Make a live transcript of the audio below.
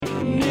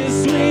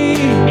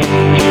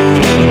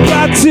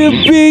to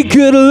be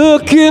good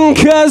looking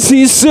 'cause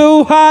he's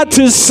so hard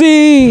to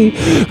see.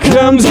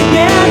 Come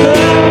together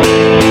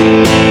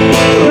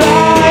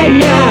right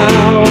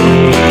now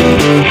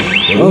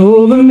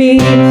over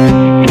me.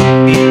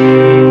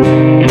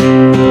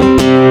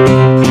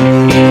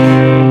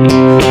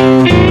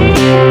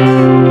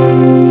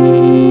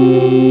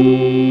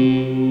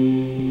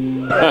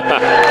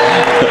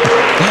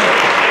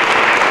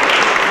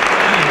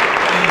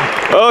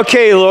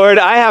 Okay, Lord,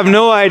 I have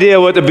no idea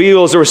what the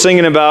Beatles were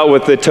singing about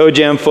with the toe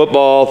jam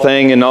football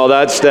thing and all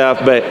that stuff,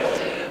 but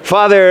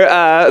Father,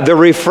 the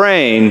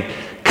refrain,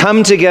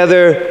 come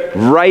together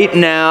right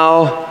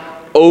now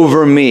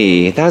over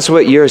me, that's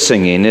what you're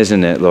singing,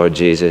 isn't it, Lord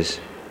Jesus?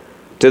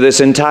 To this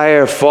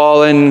entire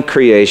fallen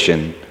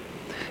creation.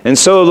 And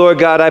so, Lord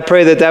God, I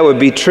pray that that would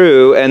be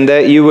true and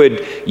that you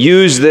would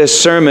use this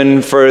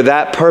sermon for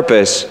that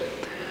purpose.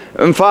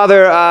 And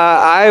Father,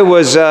 I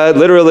was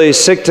literally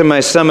sick to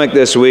my stomach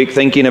this week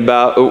thinking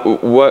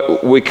about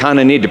what we kind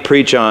of need to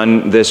preach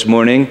on this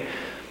morning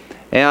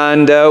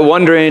and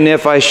wondering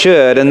if I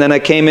should. And then I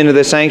came into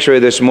the sanctuary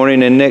this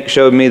morning and Nick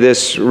showed me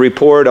this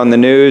report on the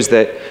news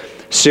that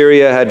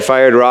Syria had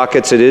fired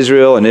rockets at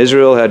Israel and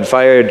Israel had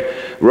fired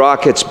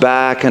rockets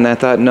back, and I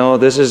thought, no,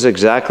 this is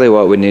exactly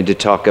what we need to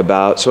talk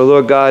about. So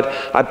Lord God,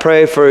 I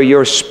pray for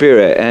your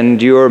Spirit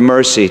and your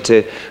mercy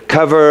to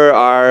cover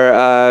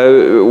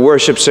our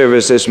worship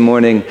service this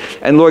morning.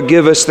 And Lord,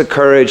 give us the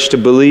courage to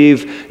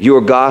believe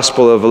your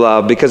gospel of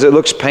love, because it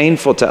looks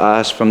painful to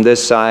us from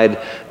this side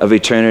of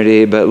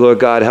eternity. But Lord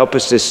God, help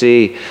us to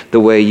see the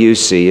way you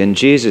see. In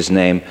Jesus'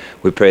 name,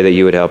 we pray that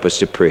you would help us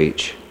to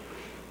preach.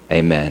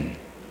 Amen.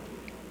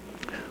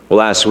 Well,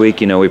 last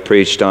week, we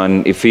preached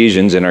on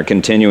Ephesians in our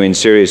continuing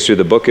series through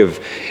the book of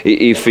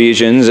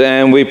Ephesians,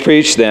 and we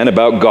preached then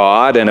about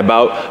God and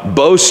about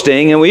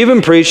boasting, and we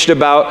even preached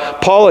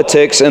about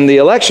politics and the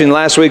election.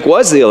 Last week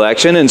was the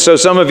election, and so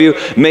some of you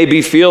may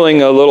be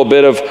feeling a little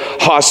bit of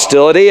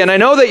hostility, and I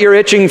know that you're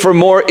itching for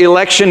more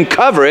election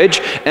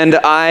coverage, and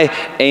I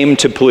aim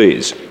to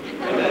please.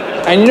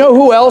 And you know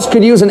who else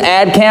could use an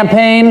ad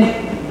campaign?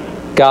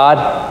 God.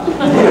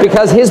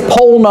 Because his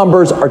poll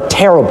numbers are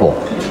terrible.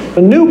 A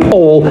new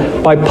poll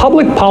by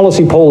Public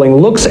Policy Polling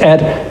looks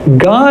at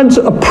God's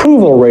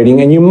approval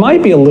rating, and you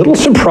might be a little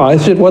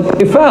surprised at what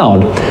they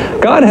found.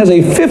 God has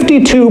a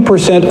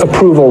 52%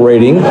 approval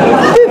rating.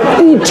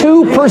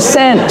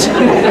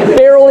 52%!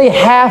 Barely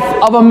half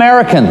of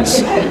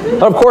Americans.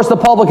 But of course, the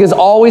public is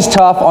always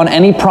tough on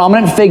any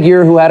prominent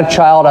figure who had a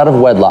child out of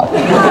wedlock.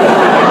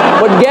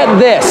 But get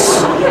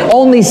this,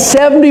 only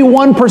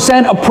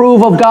 71%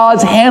 approve of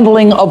God's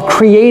handling of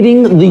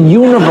creating the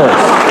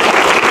universe.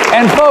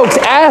 And folks,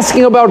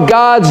 asking about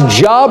God's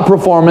job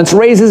performance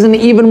raises an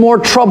even more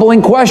troubling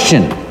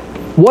question.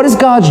 What is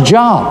God's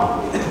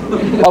job?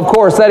 Of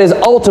course, that is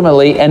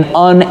ultimately an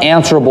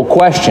unanswerable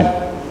question.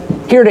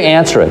 Here to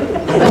answer it,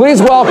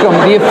 please welcome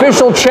the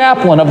official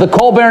chaplain of the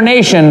Colbert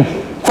Nation,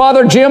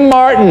 Father Jim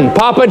Martin.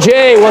 Papa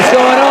J, what's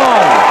going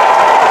on?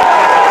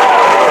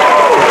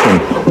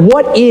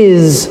 What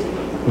is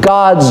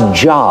God's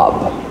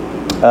job?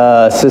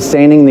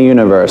 Sustaining the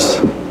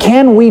universe.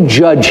 Can we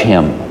judge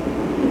him?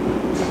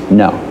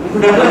 No.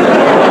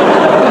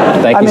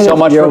 Thank you so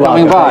much for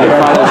coming by.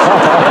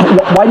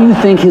 Why do you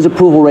think his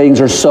approval ratings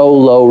are so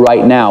low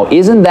right now?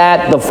 Isn't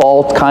that the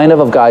fault kind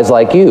of guys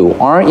like you?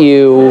 Aren't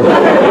you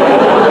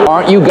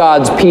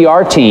God's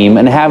PR team,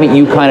 and haven't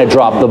you kind of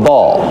dropped the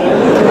ball?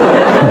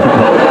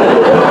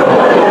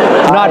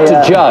 Not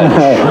to judge.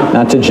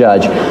 Not to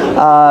judge.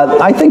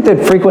 I think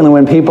that frequently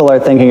when people are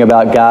thinking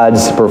about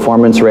God's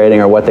performance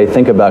rating or what they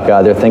think about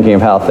God, they're thinking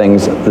of how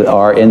things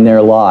are in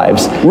their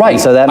lives. Right.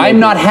 So that I'm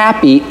not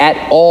happy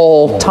at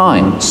all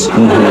times.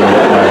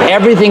 Mm-hmm.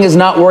 Everything is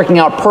not working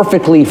out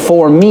perfectly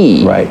for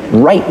me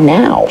right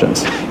now.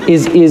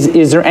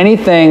 Is there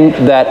anything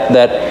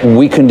that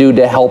we can do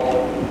to help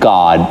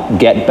God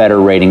get better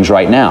ratings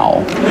right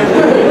now?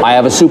 I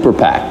have a super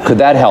PAC. Could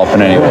that help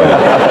in any way?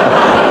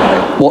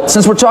 Well,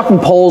 since we're talking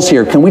polls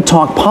here, can we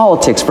talk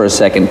politics for a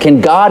second? Can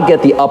God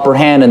get the upper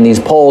hand in these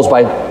polls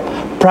by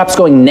perhaps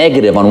going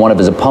negative on one of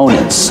his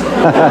opponents?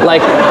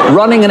 Like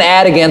running an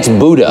ad against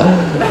Buddha,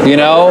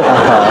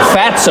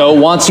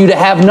 Fatso wants you to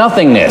have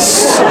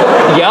nothingness.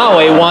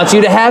 Yahweh wants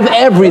you to have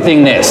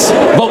everythingness.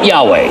 Vote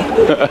Yahweh.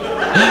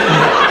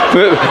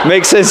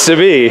 Makes sense to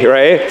me,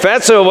 right?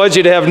 Fatso wants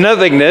you to have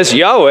nothingness.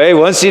 Yahweh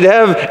wants you to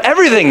have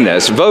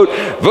everythingness. Vote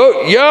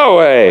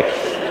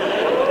Yahweh.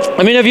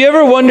 I mean, have you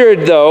ever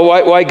wondered, though,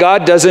 why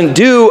God doesn't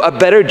do a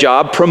better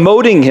job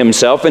promoting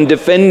himself and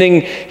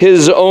defending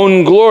his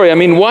own glory? I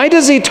mean, why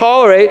does he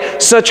tolerate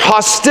such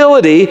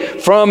hostility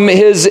from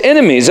his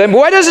enemies? And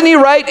why doesn't he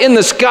write in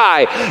the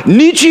sky,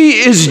 Nietzsche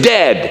is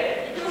dead,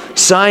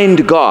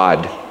 signed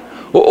God?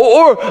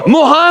 Or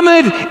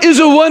Muhammad is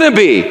a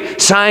wannabe,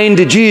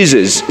 signed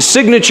Jesus,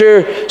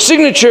 signature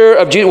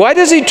of Jesus. Why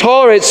does he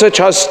tolerate such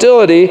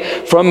hostility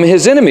from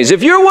his enemies?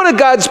 If you're one of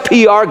God's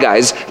PR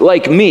guys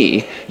like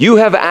me, you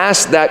have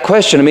asked that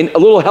question. I mean, a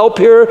little help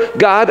here,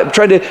 God? I'm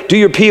trying to do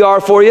your PR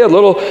for you, a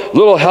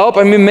little help.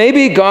 I mean,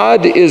 maybe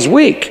God is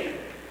weak.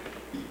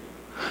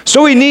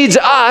 So he needs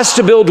us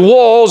to build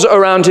walls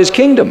around his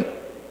kingdom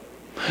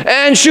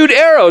and shoot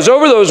arrows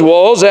over those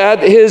walls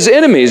at his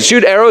enemies,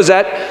 shoot arrows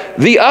at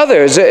the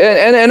others.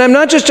 And I'm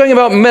not just talking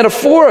about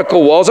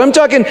metaphorical walls. I'm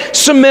talking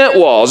cement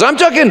walls. I'm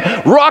talking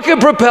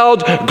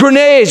rocket-propelled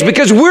grenades,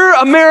 because we're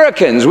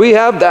Americans. We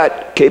have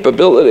that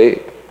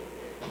capability.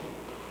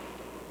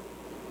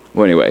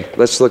 Well, anyway,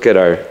 let's look at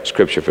our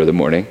scripture for the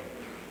morning.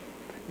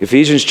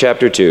 Ephesians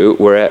chapter 2,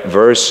 we're at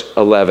verse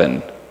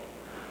 11.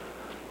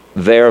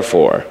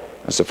 Therefore.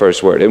 That's the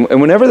first word. And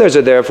whenever there's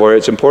a therefore,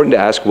 it's important to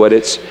ask what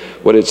it's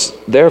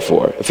there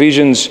for.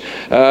 Ephesians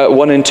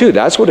 1 and 2,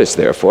 that's what it's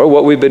there for,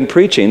 what we've been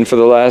preaching for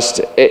the last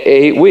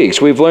 8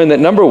 weeks. We've learned that,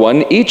 number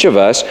one, each of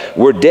us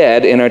were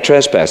dead in our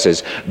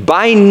trespasses.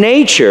 By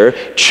nature,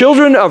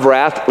 children of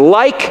wrath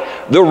like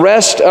the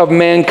rest of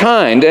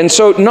mankind. And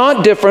so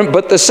not different,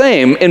 but the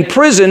same,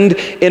 imprisoned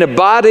in a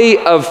body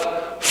of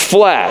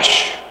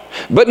flesh.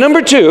 But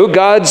number two,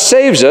 God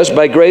saves us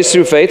by grace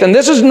through faith, and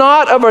this is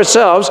not of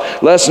ourselves,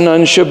 lest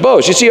none should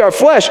boast. You see, our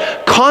flesh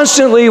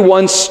constantly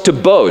wants to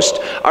boast.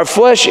 Our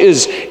flesh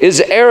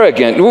is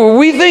arrogant.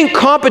 We think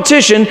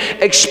competition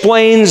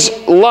explains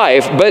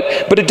life,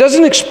 but it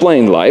doesn't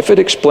explain life, it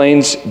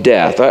explains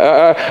death.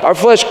 Our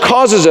flesh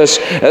causes us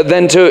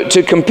then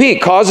to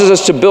compete, causes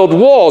us to build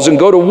walls and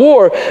go to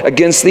war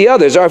against the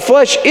others. Our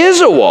flesh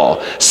is a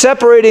wall,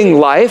 separating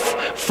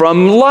life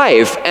from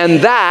life, and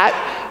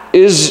that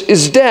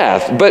is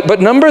death.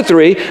 But number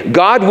three,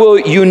 God will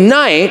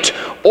unite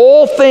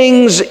all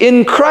things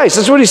in Christ.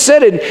 That's what he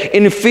said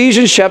in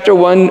Ephesians chapter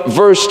 1,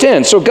 verse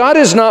 10. So God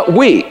is not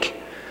weak.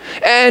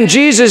 And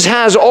Jesus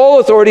has all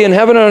authority in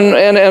heaven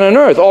and on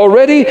earth.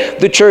 Already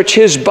the church,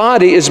 his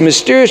body, is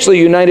mysteriously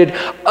united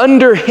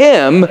under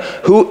him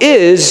who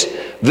is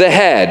the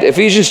head.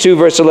 Ephesians 2,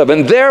 verse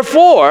 11.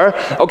 Therefore,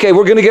 okay,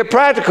 we're going to get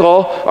practical,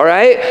 all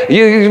right?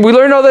 We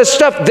learned all this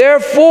stuff.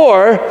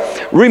 Therefore,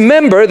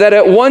 remember that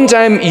at one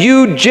time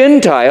you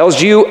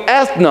Gentiles, you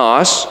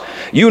ethnos,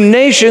 you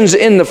nations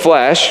in the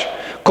flesh,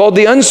 called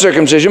the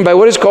uncircumcision by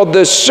what is called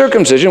the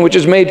circumcision, which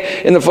is made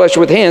in the flesh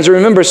with hands. And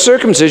remember,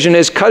 circumcision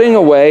is cutting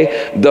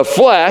away the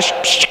flesh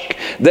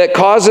that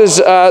causes,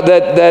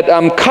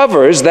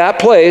 covers that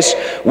place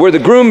where the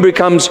groom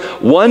becomes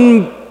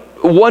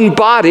one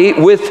body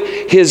with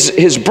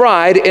his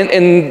bride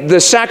in the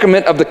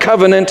sacrament of the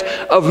covenant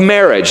of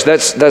marriage.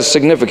 That's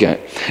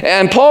significant.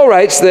 And Paul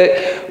writes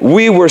that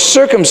we were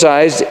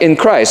circumcised in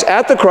Christ.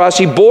 At the cross,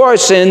 he bore our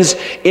sins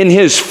in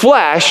his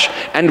flesh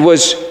and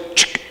was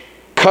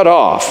cut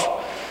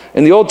off.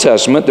 In the Old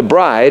Testament, the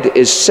bride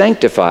is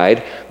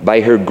sanctified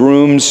by her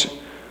groom's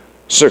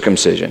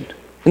circumcision.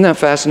 Isn't that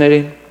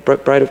fascinating,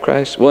 bride of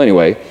Christ? Well,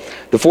 anyway,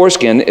 the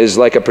foreskin is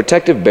like a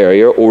protective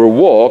barrier or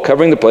wall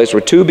covering the place where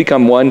two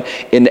become one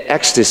in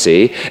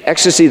ecstasy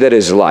that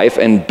is life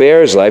and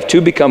bears life,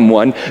 two become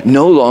one,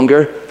 no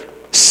longer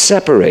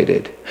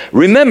separated.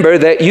 Remember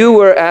that you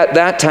were at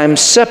that time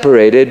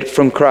separated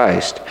from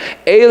Christ,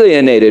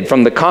 alienated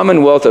from the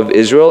commonwealth of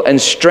Israel,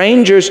 and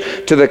strangers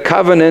to the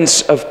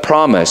covenants of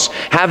promise,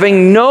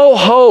 having no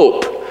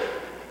hope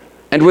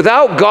and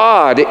without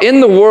God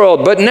in the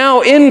world. But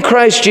now in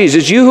Christ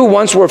Jesus, you who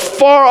once were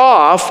far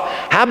off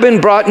have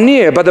been brought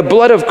near by the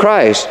blood of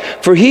Christ.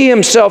 For he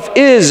himself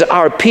is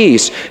our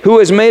peace, who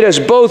has made us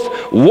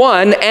both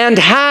one and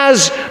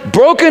has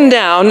broken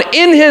down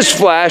in his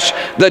flesh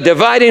the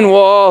dividing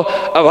wall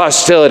of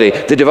hostility.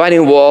 The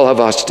dividing wall of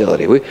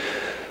hostility.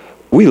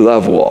 We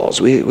love walls.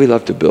 We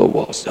love to build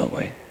walls, don't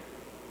we?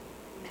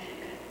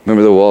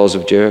 Remember the walls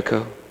of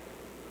Jericho?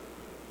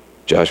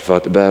 Joshua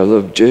fought the battle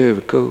of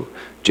Jericho.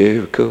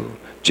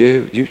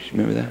 You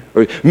remember that?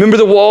 Or remember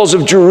the walls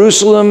of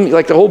Jerusalem?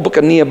 Like the whole book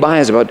of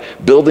Nehemiah is about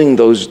building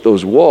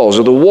those walls,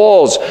 or the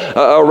walls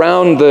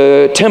around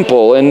the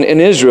temple in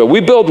Israel. We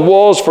build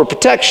walls for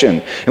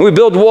protection, and we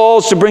build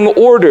walls to bring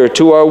order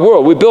to our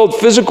world. We build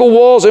physical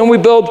walls, and we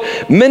build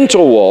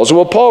mental walls.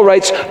 Well, Paul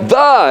writes,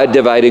 the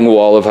dividing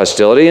wall of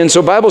hostility. And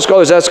so Bible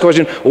scholars ask the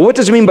question, well, what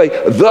does it mean by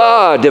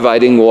the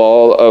dividing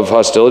wall of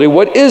hostility?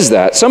 What is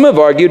that? Some have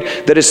argued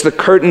that it's the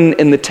curtain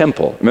in the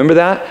temple. Remember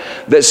that?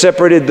 That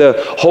separated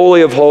the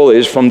Holy of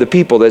Holies from the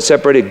people, that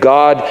separated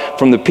God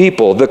from the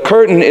people. The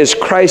curtain is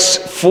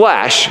Christ's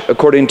flesh,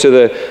 according to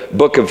the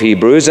book of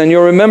Hebrews. And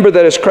you'll remember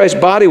that as Christ's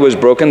body was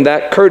broken,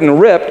 that curtain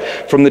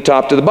ripped from the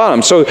top to the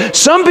bottom. So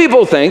some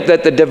people think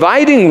that the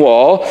dividing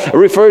wall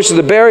refers to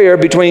the barrier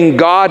between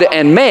God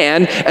and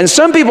man, and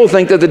some people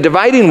think that the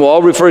dividing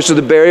wall refers to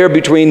the barrier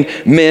between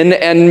men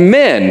and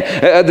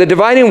men. The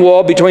dividing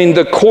wall between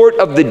the court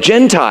of the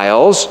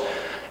Gentiles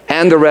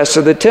and the rest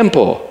of the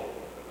temple.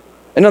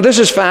 And now this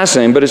is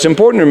fascinating, but it's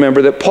important to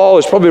remember that Paul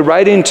is probably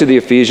writing to the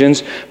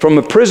Ephesians from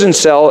a prison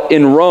cell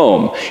in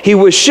Rome. He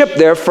was shipped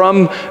there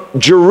from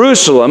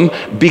Jerusalem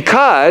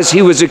because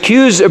he was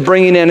accused of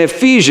bringing an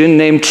Ephesian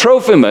named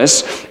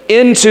Trophimus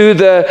into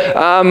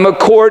the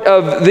court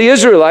of the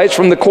Israelites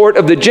from the court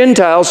of the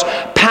Gentiles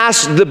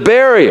past the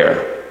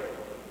barrier.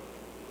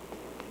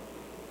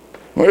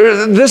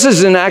 This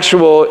is an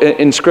actual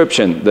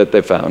inscription that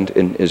they found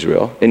in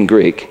Israel, in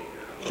Greek,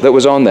 that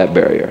was on that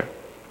barrier.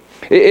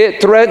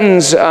 It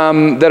threatens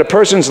that a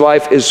person's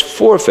life is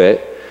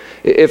forfeit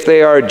if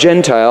they are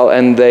Gentile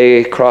and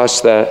they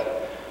cross that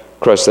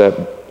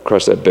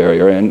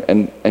barrier.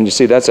 And you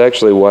see, that's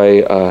actually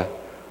why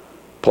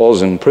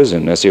Paul's in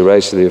prison as he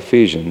writes to the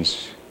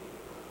Ephesians,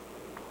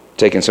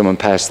 taking someone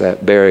past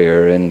that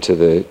barrier into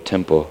the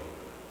temple.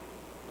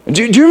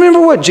 Do you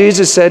remember what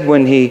Jesus said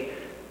when he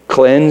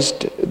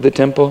cleansed the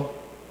temple?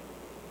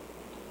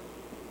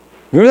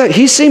 Remember that?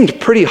 He seemed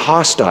pretty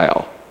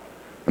hostile.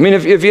 I mean,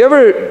 if you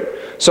ever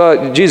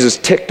saw Jesus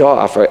ticked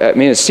off, I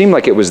mean, it seemed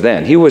like it was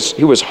then. He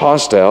was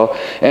hostile,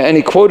 and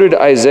he quoted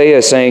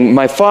Isaiah saying,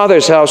 "My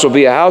Father's house will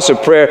be a house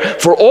of prayer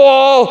for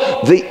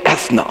all the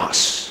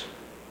ethnos,"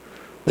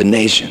 the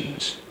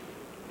nations,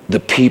 the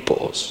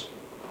peoples,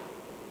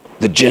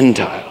 the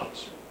Gentiles.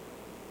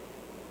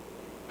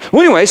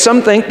 Well, anyway,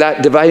 some think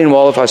that dividing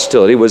wall of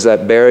hostility was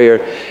that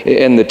barrier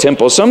in the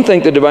temple. Some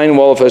think the dividing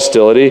wall of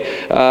hostility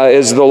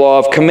is the law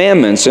of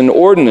commandments and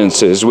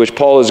ordinances, which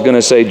Paul is going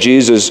to say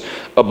Jesus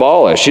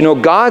abolished. You know,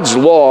 God's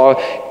law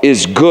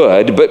is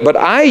good, but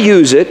I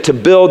use it to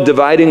build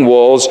dividing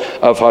walls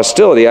of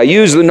hostility. I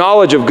use the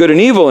knowledge of good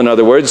and evil, in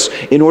other words,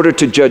 in order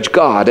to judge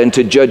God and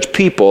to judge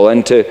people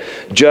and to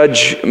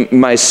judge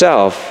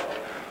myself.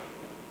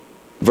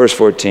 Verse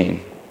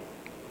 14,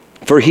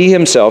 "For he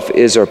himself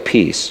is our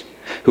peace,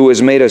 who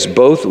has made us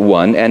both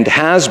one and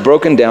has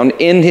broken down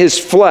in his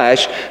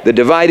flesh the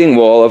dividing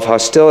wall of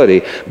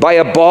hostility by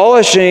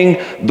abolishing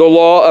the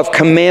law of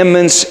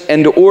commandments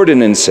and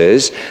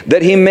ordinances,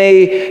 that he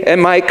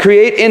might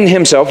create in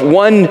himself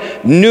one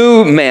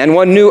new man,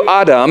 one new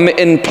Adam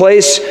in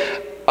place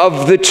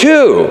of the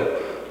two."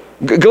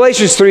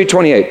 Galatians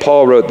 3:28,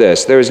 Paul wrote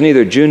this, "There is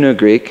neither Jew nor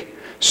Greek,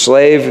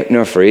 slave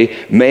nor free,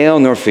 male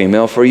nor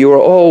female, for you are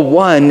all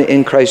one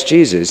in Christ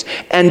Jesus.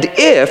 And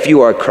if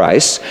you are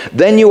Christ,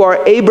 then you are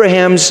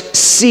Abraham's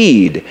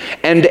seed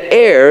and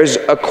heirs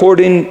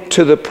according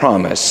to the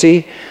promise."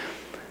 See,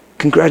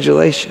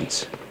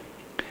 congratulations.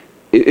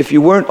 If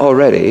you weren't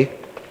already,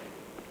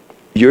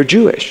 you're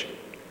Jewish.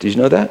 Did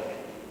you know that?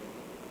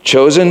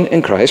 Chosen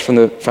in Christ from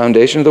the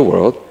foundation of the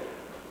world.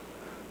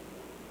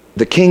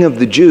 The King of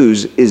the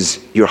Jews is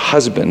your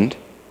husband.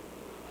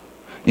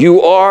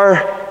 You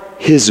are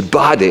his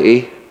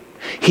body.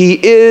 He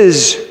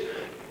is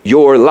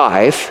your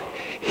life.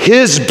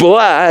 His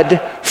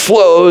blood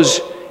flows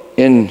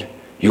in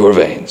your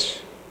veins.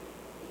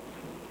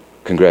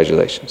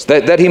 Congratulations.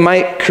 That he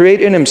might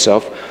create in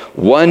himself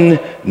one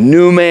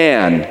new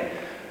man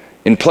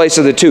in place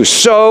of the two,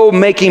 so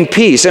making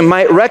peace, and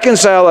might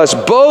reconcile us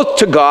both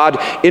to God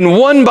in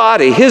one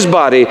body, his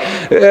body,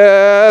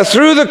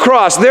 through the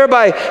cross,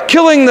 thereby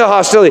killing the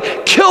hostility.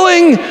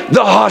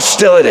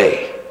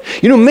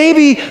 You know,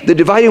 maybe the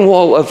dividing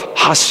wall of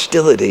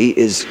hostility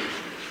is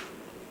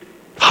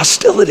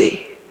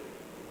hostility.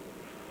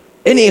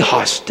 Any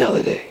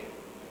hostility.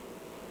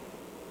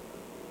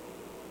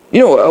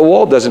 You know, a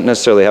wall doesn't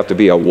necessarily have to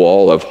be a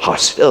wall of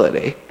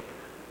hostility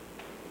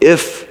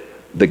if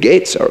the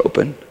gates are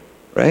open,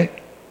 right?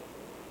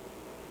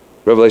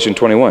 Revelation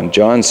 21,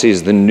 John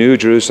sees the new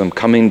Jerusalem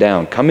coming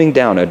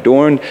down,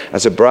 adorned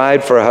as a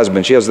bride for a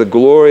husband. She has the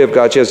glory of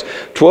God. She has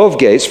 12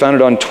 gates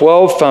founded on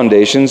 12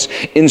 foundations,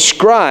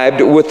 inscribed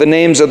with the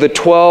names of the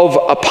 12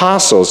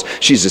 apostles.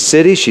 She's a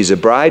city, she's a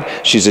bride,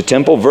 she's a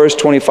temple. Verse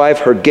 25,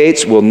 her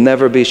gates will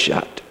never be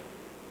shut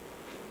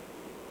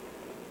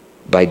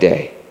by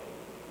day.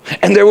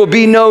 And there will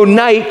be no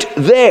night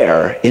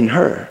there in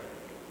her.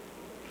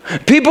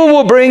 People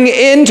will bring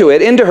into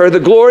her, the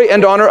glory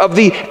and honor of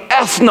the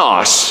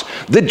ethnos,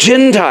 the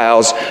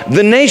Gentiles,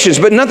 the nations.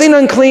 But nothing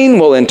unclean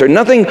will enter,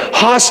 nothing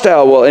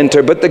hostile will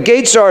enter. But the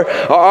gates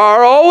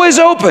are always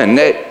open,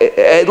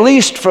 at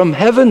least from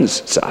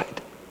heaven's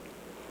side.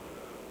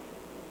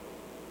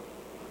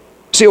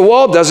 See, a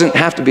wall doesn't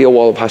have to be a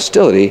wall of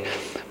hostility,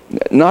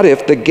 not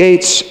if the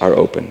gates are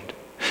opened.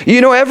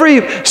 You know,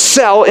 every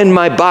cell in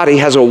my body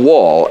has a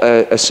wall,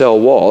 a cell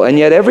wall, and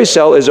yet every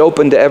cell is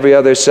open to every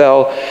other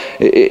cell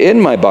in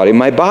my body.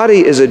 My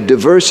body is a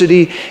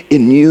diversity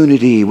in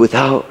unity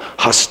without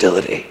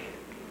hostility.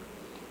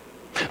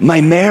 My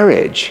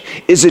marriage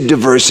is a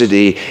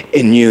diversity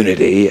in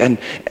unity and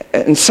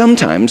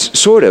sometimes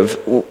sort of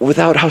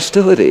without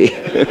hostility.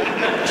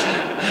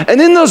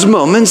 And in those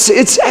moments,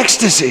 it's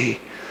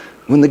ecstasy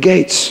when the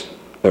gates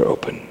are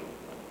open.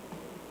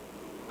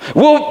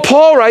 Well,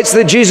 Paul writes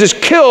that Jesus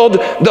killed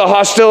the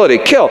hostility.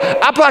 Kill.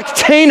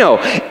 Apakteno.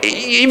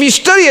 If you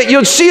study it,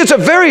 you'll see it's a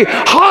very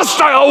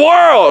hostile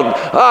world.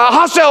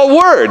 Hostile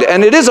word.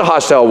 And it is a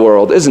hostile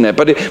world, isn't it?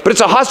 But it's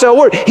a hostile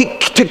word.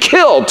 To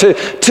kill,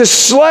 to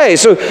slay.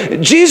 So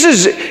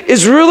Jesus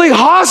is really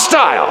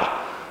hostile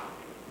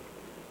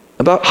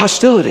about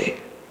hostility.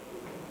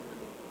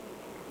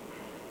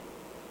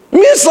 I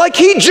mean, it's like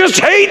he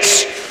just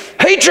hates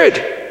hatred.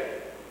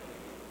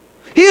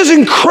 He is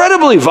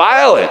incredibly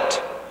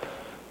violent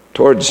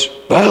towards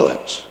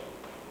violence.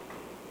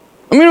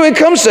 I mean, when it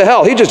comes to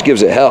hell, he just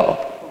gives it hell.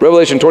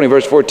 Revelation 20,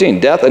 verse 14,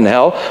 death and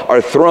hell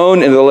are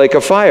thrown into the lake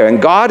of fire, and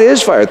God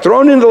is fire,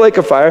 thrown into the lake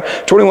of fire,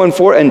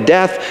 21:4, and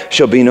death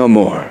shall be no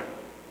more.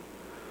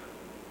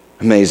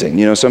 Amazing.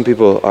 You know, some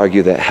people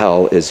argue that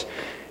hell is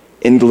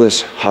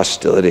endless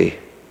hostility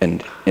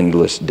and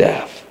endless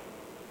death.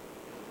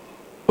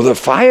 Well, the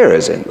fire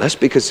is endless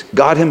because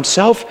God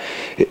himself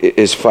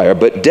is fire,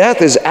 but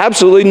death is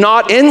absolutely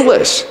not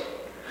endless.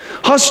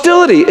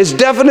 Hostility is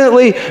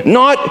definitely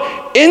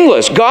not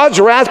endless. God's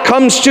wrath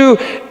comes to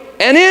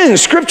an end.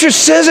 Scripture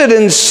says it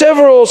in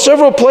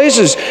several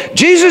places.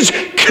 Jesus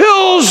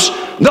kills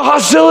the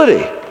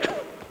hostility.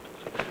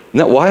 Isn't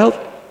that wild?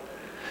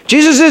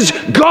 Jesus is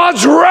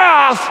God's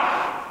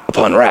wrath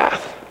upon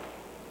wrath.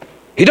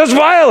 He does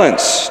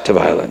violence to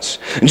violence.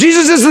 And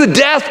Jesus is the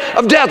death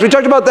of death. We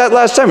talked about that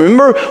last time.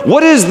 Remember,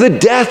 what is the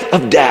death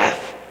of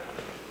death?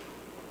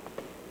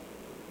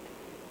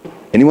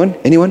 Anyone?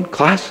 Anyone?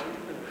 Class?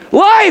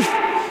 Life!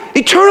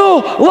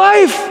 Eternal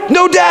life!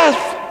 No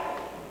death!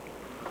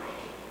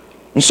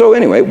 And so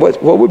anyway,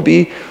 what would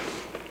be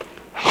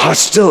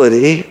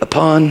hostility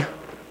upon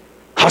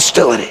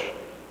hostility?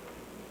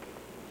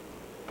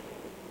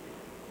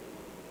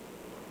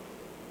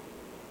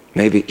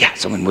 Maybe, yeah,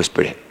 someone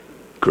whispered it.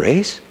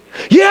 Grace?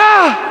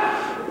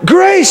 Yeah!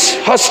 Grace!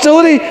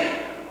 Hostility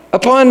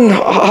upon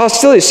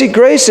hostility. See,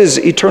 grace is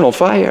eternal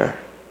fire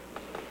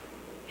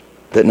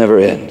that never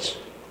ends.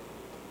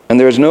 And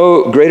there is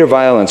no greater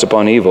violence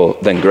upon evil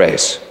than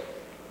grace.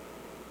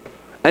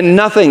 And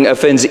nothing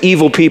offends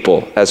evil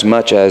people as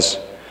much as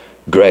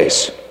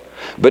grace.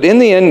 But in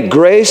the end,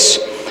 grace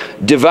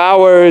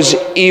devours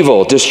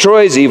evil,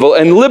 destroys evil,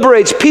 and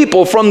liberates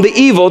people from the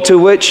evil to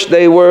which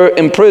they were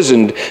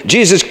imprisoned.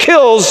 Jesus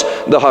kills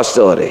the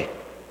hostility.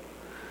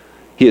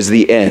 He is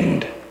the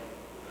end.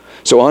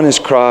 So on his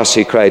cross,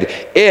 he cried,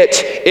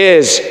 "It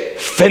is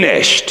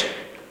finished."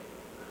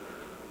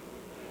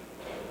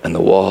 And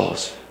the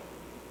walls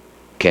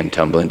came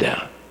tumbling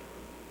down.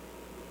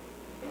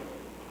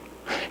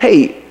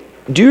 Hey,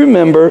 do you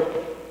remember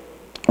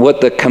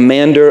what the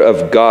commander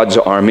of God's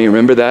army,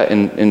 remember that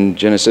in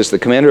Genesis? The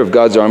commander of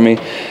God's army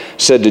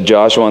said to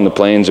Joshua on the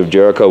plains of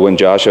Jericho when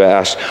Joshua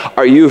asked,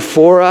 "Are you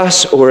for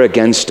us or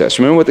against us?"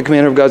 Remember what the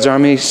commander of God's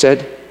army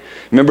said?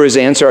 Remember his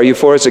answer, "Are you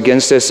for us,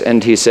 against us?"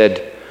 And he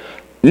said,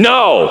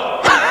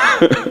 "No."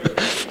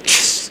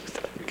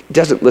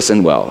 Doesn't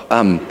listen well.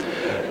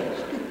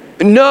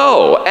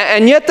 No,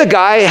 and yet the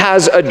guy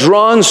has a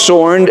drawn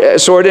sword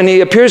and he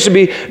appears to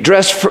be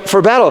dressed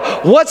for battle.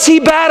 What's he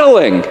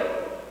battling?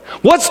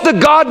 What's the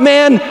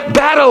God-man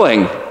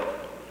battling?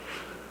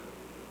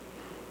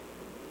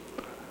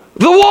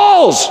 The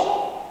walls.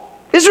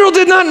 Israel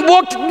did not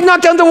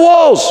knock down the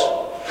walls.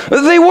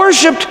 They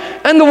worshiped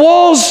and the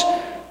walls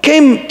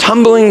came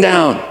tumbling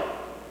down.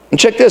 And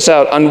check this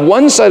out. On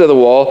one side of the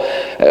wall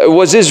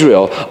was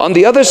Israel. On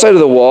the other side of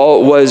the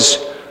wall was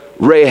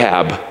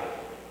Rahab,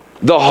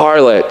 the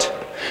harlot,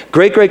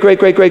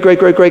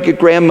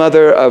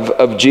 great-grandmother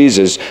of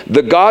Jesus.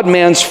 The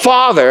God-man's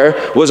father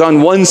was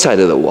on one side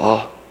of the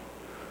wall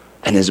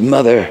and his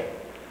mother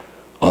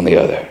on the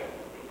other.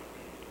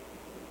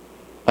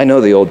 I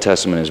know the Old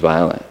Testament is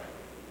violent,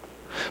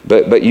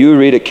 but you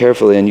read it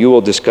carefully and you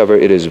will discover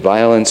it is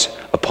violence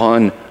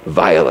upon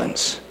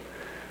violence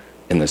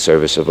in the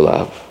service of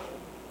love.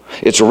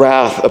 It's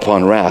wrath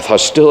upon wrath,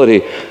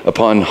 hostility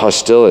upon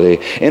hostility.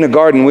 In a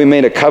garden, we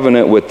made a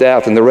covenant with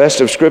death, and the rest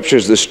of Scripture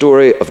is the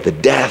story of the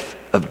death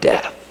of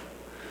death,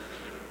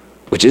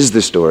 which is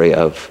the story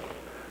of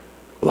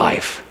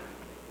life,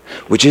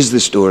 which is the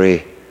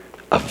story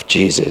of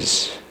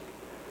Jesus,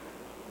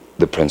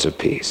 the Prince of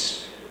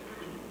Peace.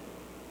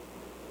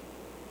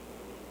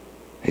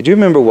 Hey, do you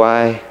remember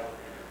why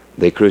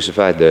they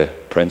crucified the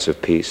Prince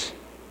of Peace?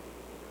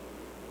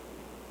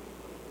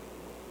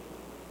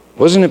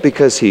 Wasn't it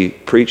because he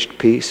preached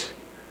peace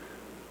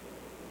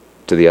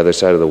to the other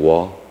side of the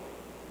wall?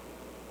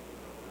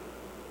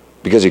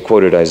 Because he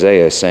quoted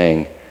Isaiah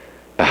saying,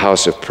 "A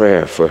house of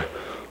prayer for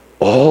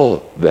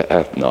all the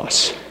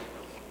ethnos."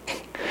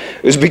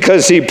 It was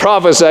because he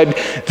prophesied,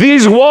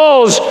 "These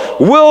walls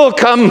will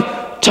come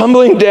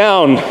tumbling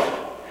down."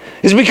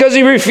 It's because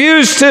he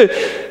refused to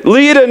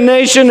lead a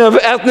nation of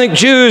ethnic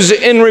Jews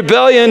in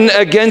rebellion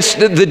against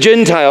the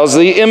Gentiles,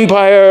 the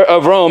empire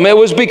of Rome. It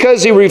was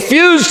because he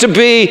refused to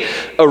be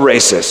a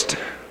racist.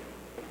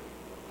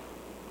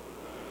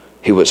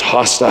 He was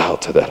hostile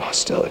to that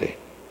hostility.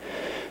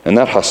 And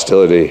that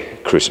hostility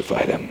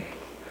crucified him.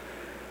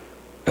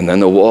 And then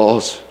the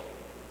walls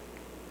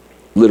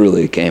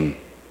literally came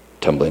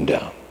tumbling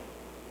down.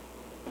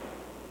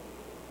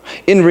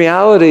 In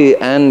reality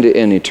and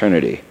in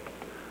eternity,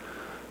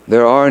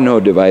 there are no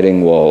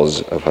dividing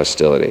walls of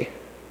hostility.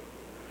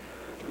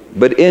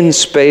 But in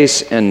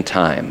space and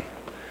time,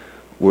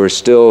 we're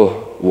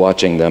still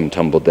watching them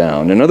tumble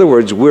down. In other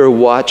words, we're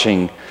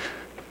watching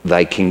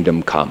thy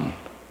kingdom come.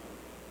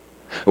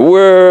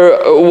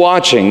 We're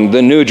watching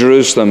the New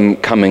Jerusalem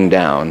coming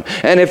down.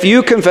 And if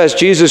you confess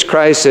Jesus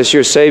Christ as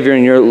your Savior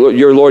and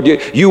your Lord,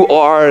 you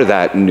are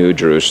that New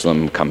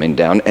Jerusalem coming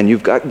down, and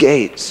you've got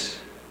gates.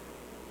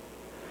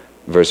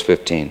 Verse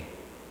 15.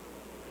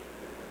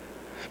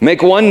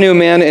 Make one new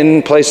man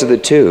in place of the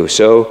two,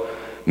 so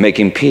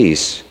making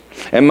peace.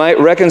 and might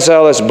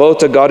reconcile us both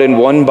to God in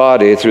one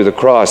body through the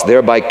cross,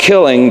 thereby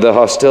killing the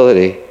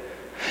hostility.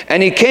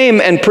 And he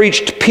came and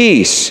preached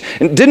peace.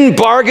 And didn't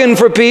bargain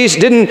for peace,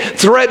 didn't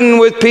threaten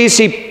with peace.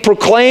 He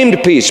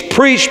proclaimed peace,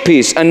 preached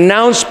peace,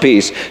 announced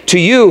peace to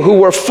you who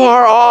were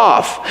far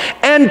off,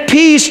 and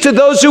peace to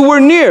those who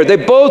were near. They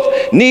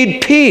both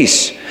need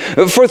peace.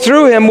 For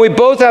through him we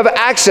both have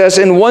access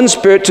in one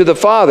Spirit to the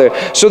Father.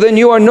 So then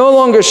you are no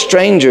longer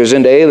strangers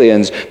and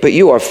aliens, but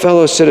you are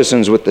fellow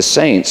citizens with the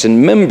saints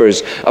and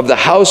members of the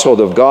household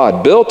of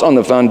God, built on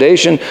the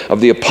foundation of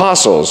the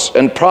apostles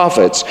and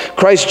prophets,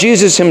 Christ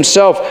Jesus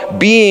himself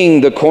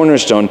being the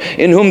cornerstone,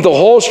 in whom the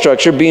whole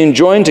structure being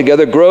joined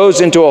together grows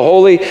into a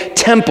holy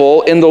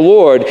temple in the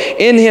Lord.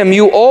 In him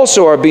you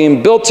also are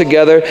being built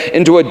together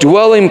into a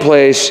dwelling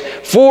place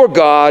for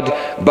God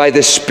by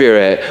the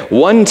Spirit.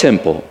 One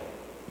temple,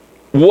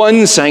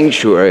 one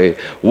sanctuary,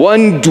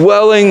 one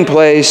dwelling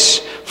place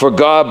for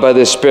God by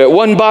the Spirit.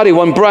 One body,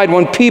 one bride,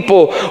 one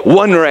people,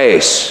 one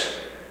race.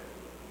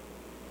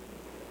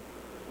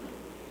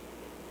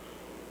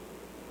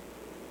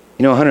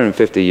 You know,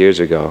 150 years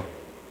ago,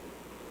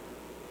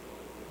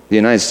 the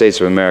United States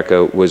of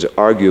America was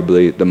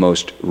arguably the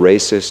most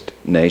racist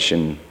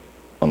nation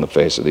on the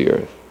face of the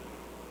earth.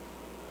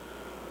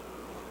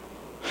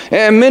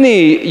 And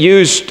many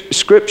used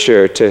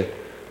Scripture to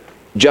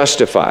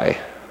justify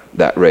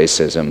that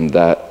racism,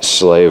 that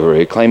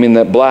slavery, claiming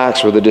that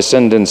blacks were the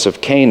descendants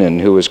of Canaan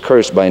who was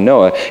cursed by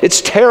Noah.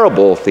 It's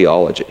terrible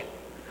theology.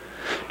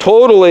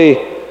 Totally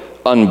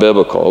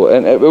unbiblical.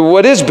 And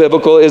what is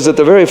biblical is that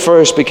the very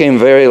first became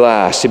very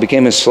last. He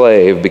became a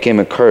slave, became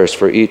a curse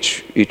for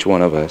each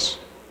one of us.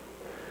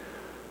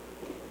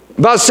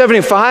 About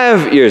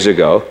 75 years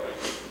ago,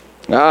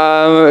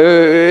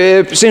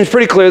 it seems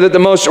pretty clear that the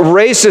most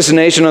racist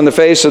nation on the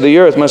face of the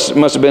earth must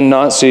have been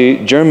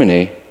Nazi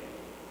Germany.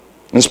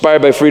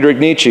 Inspired by Friedrich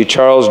Nietzsche,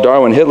 Charles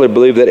Darwin, Hitler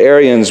believed that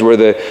Aryans were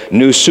the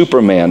new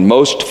Superman,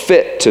 most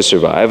fit to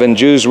survive, and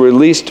Jews were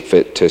least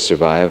fit to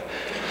survive.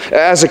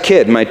 As a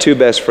kid, my two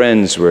best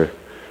friends were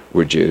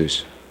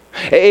Jews.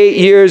 8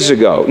 years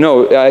ago,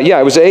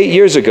 it was 8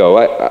 years ago,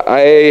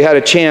 I had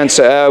a chance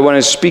when I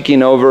was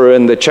speaking over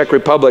in the Czech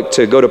Republic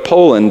to go to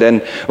Poland,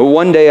 and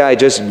one day I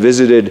just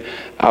visited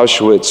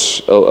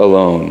Auschwitz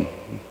alone.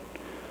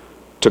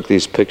 Took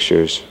these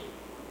pictures.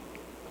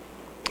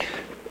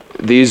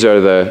 These are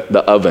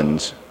the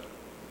ovens.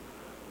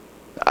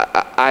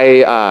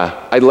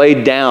 I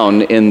laid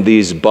down in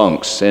these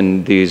bunks,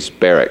 in these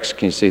barracks.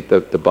 Can you see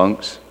the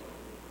bunks?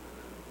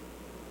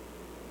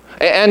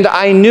 And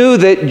I knew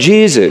that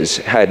Jesus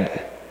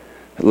had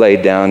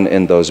laid down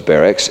in those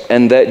barracks,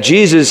 and that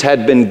Jesus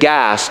had been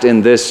gassed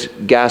in this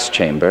gas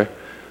chamber,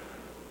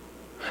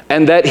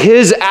 and that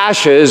his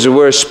ashes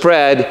were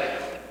spread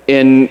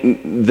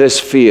in this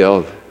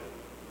field.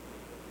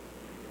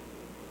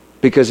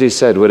 Because he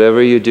said,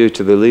 whatever you do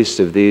to the least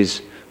of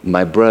these,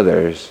 my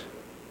brothers,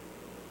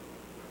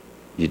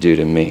 you do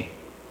to me.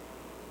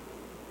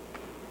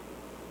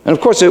 And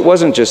of course, it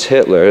wasn't just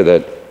Hitler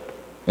that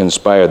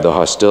inspired the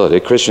hostility.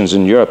 Christians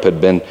in Europe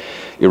had been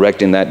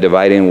erecting that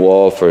dividing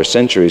wall for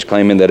centuries,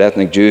 claiming that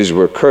ethnic Jews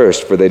were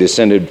cursed, for they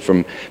descended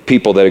from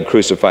people that had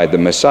crucified the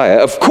Messiah.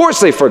 Of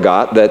course, they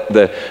forgot that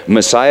the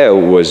Messiah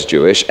was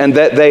Jewish, and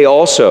that they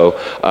also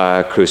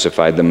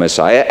crucified the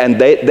Messiah, and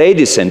they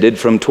descended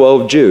from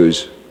 12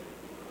 Jews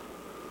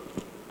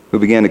who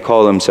began to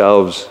call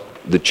themselves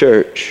the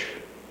church.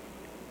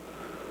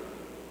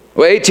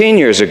 Well, 18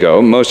 years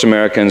ago, most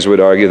Americans would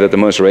argue that the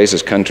most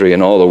racist country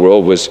in all the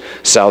world was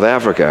South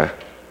Africa.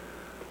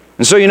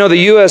 And so, the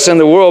U.S. and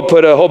the world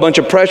put a whole bunch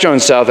of pressure on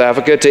South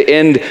Africa to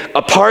end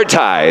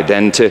apartheid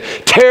and to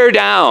tear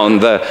down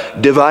the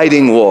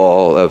dividing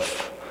wall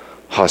of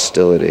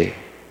hostility.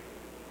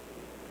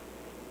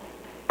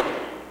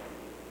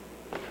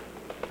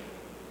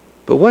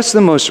 But what's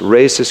the most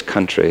racist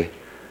country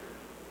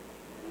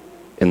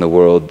in the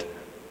world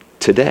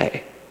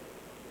today?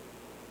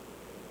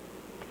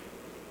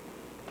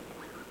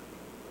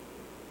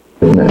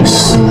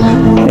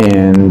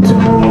 And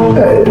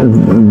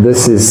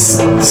this is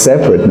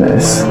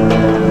separateness.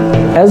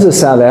 As a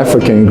South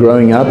African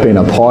growing up in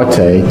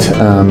apartheid,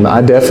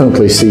 I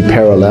definitely see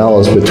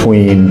parallels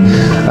between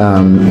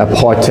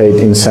apartheid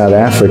in South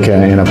Africa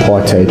and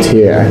apartheid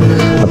here.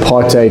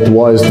 Apartheid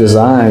was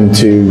designed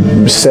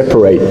to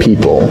separate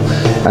people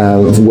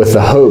with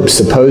the hope,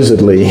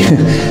 supposedly,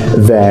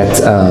 that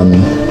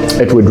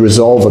it would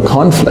resolve a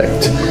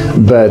conflict.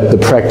 But the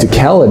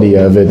practicality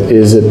of it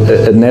is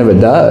it never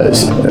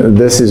does.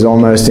 This is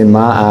almost, in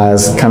my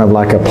eyes, kind of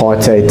like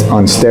apartheid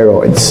on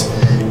steroids.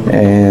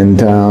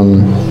 And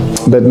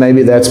but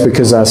maybe that's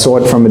because I saw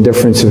it from a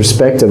different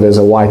perspective as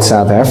a white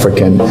South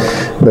African.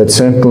 But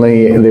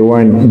certainly there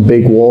weren't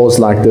big walls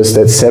like this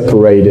that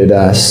separated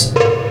us.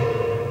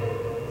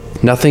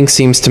 Nothing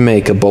seems to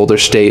make a bolder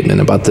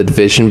statement about the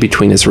division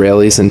between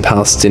Israelis and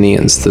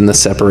Palestinians than the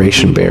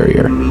separation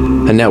barrier,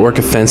 a network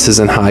of fences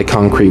and high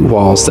concrete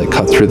walls that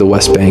cut through the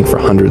West Bank for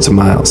hundreds of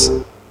miles.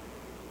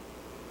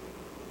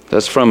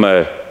 That's from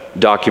a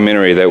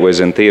documentary that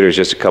was in theaters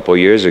just a couple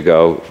years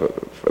ago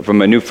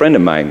from a new friend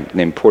of mine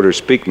named Porter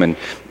Speakman.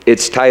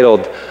 It's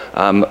titled,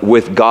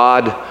 With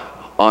God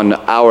on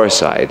Our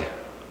Side.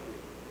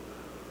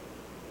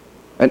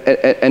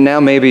 And now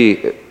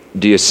maybe,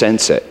 do you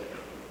sense it?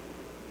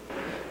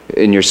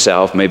 In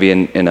yourself, maybe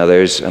in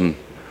others, a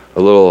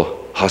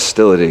little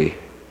hostility.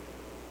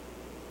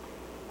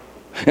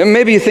 And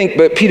maybe you think,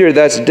 but Peter,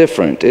 that's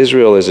different.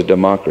 Israel is a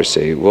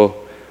democracy. Well,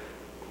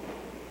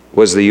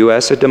 was the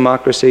U.S. a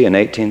democracy in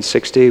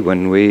 1860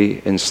 when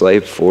we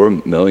enslaved 4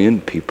 million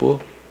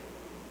people?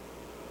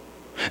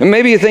 And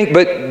maybe you think,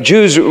 but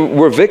Jews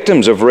were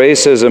victims of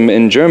racism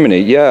in Germany.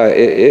 Yeah,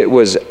 it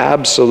was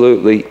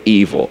absolutely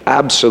evil,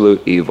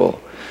 absolute evil.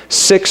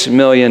 6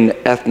 million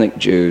ethnic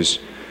Jews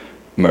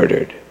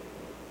murdered.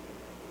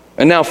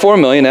 And now 4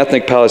 million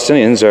ethnic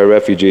Palestinians are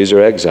refugees or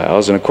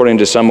exiles, and according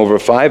to some, over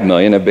 5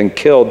 million have been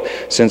killed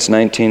since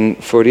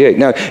 1948.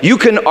 Now, you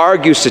can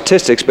argue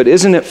statistics, but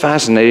isn't it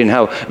fascinating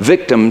how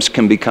victims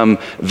can become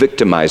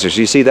victimizers?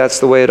 You see, that's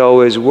the way it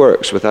always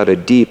works, without a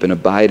deep and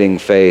abiding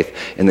faith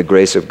in the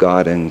grace of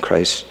God in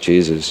Christ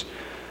Jesus,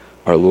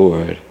 our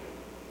Lord.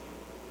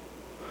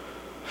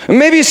 And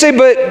maybe you say,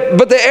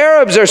 but the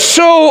Arabs are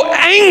so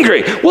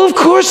angry. Well, of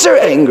course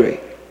they're angry.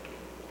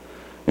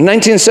 In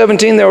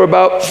 1917, there were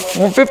about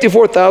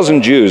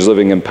 54,000 Jews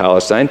living in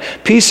Palestine,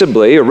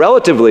 peaceably, or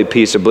relatively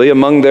peaceably,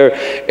 among their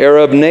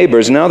Arab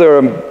neighbors. Now there are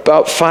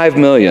about 5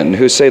 million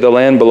who say the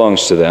land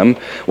belongs to them,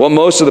 while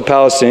most of the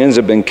Palestinians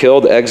have been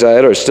killed,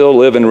 exiled, or still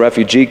live in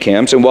refugee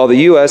camps, and while the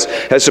U.S.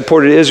 has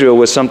supported Israel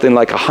with something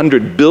like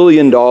 $100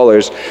 billion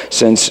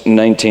since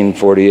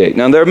 1948.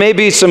 Now there may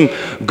be some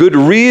good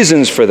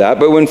reasons for that,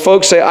 but when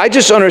folks say, I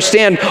just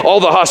understand all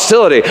the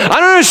hostility, I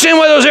don't understand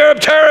why those Arab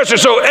terrorists are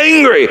so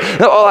angry,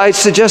 well, I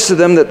suggest to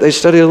them that they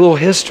study a little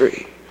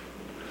history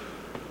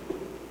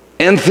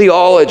and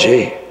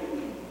theology.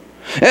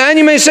 And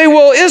you may say,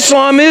 well,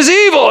 Islam is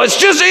evil. It's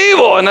just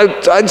evil. And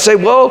I'd say,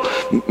 well,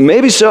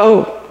 maybe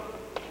so.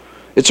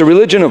 It's a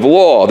religion of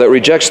law that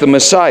rejects the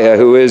Messiah,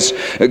 who is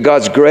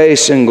God's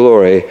grace and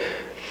glory.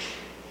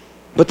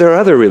 But there are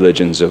other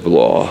religions of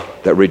law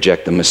that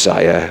reject the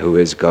Messiah, who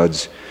is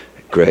God's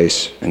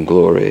grace and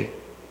glory.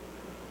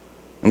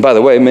 And by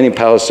the way, many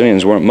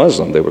Palestinians weren't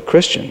Muslim. They were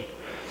Christian.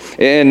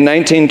 In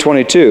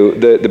 1922,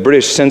 the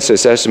British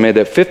census estimated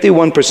that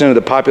 51% of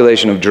the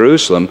population of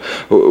Jerusalem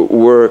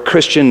were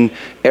Christian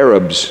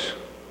Arabs.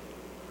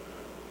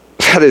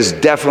 That is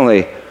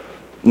definitely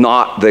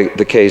not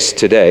the case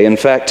today. In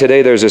fact,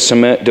 today there's a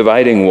cement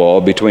dividing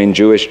wall between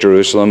Jewish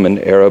Jerusalem and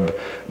Arab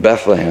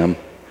Bethlehem.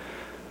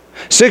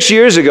 6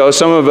 years ago,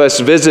 some of us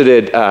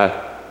visited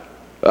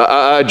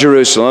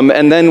Jerusalem,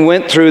 and then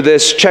went through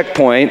this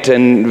checkpoint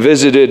and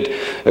visited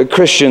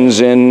Christians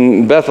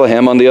in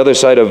Bethlehem on the other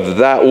side of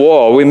that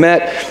wall. We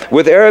met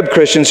with Arab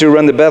Christians who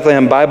run the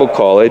Bethlehem Bible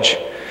College.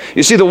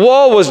 You see, the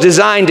wall was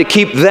designed to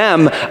keep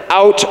them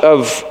out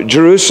of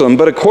Jerusalem,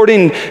 but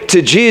according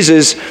to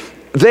Jesus,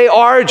 they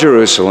are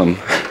Jerusalem.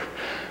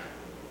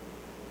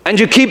 And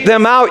you keep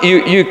them out,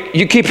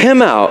 you keep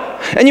him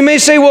out. And you may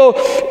say, well,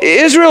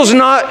 Israel's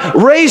not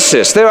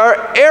racist. There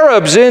are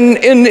Arabs in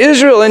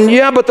Israel. And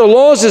yeah, but the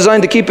law is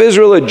designed to keep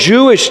Israel a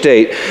Jewish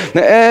state.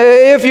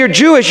 If you're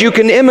Jewish, you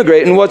can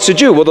immigrate. And what's a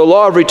Jew? Well, the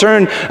law of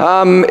return,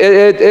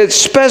 it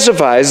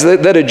specifies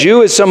that a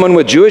Jew is someone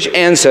with Jewish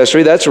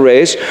ancestry, that's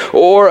race,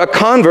 or a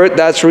convert,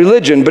 that's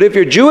religion. But if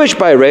you're Jewish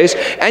by race,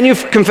 and you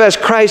confess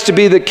Christ to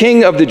be the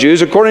King of the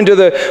Jews, according to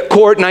the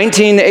court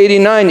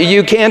 1989,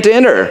 you can't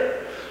enter.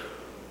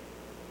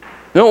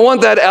 You don't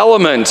want that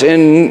element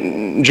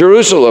in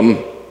Jerusalem.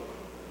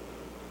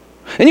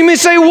 And you may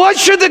say, what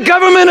should the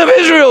government of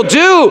Israel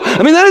do?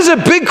 I mean, that is a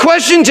big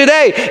question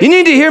today. You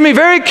need to hear me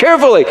very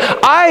carefully.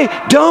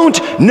 I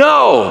don't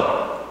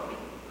know.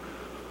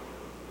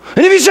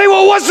 And if you say,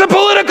 well, what's the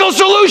political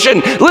solution?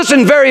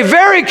 Listen very,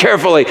 very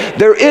carefully.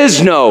 There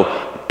is no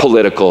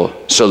political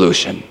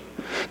solution.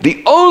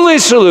 The only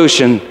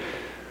solution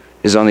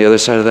is on the other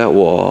side of that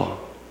wall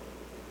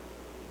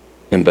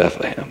in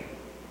Bethlehem.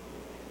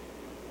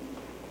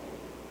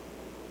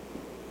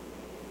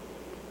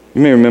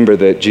 You may remember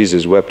that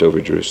Jesus wept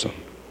over Jerusalem,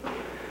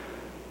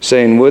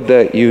 saying, would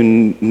that you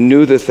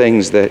knew the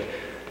things that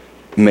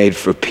made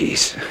for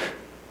peace,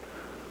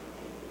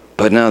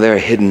 but now they're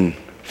hidden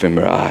from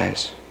your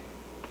eyes.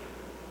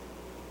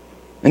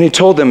 And he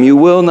told them, you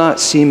will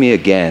not see me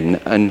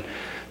again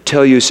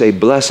until you say,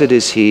 blessed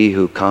is he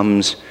who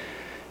comes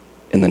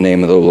in the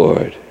name of the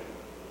Lord.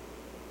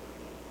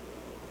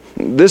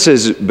 This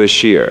is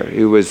Bashir.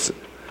 He was,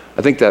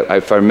 I think that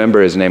if I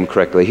remember his name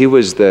correctly, he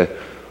was the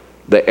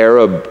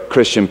Arab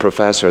Christian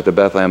professor at the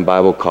Bethlehem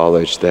Bible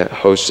College that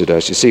hosted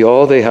us. You see,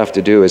 all they have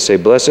to do is say,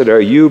 blessed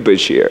are you,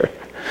 Bashir,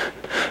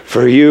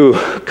 for you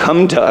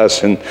come to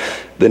us in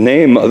the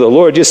name of the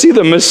Lord. You see,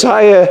 the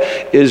Messiah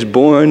is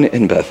born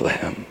in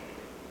Bethlehem,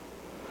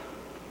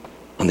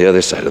 on the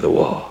other side of the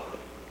wall.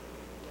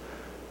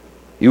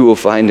 You will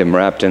find him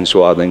wrapped in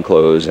swaddling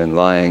clothes and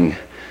lying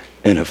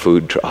in a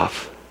food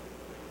trough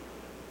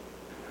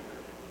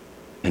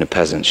in a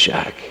peasant's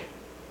shack,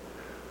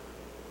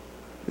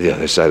 the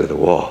other side of the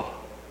wall.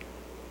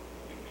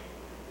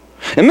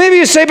 And maybe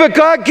you say, but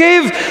God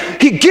gave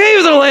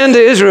the land to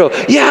Israel.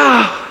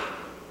 Yeah.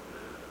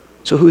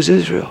 So who's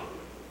Israel?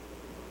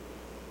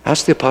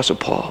 Ask the Apostle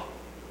Paul.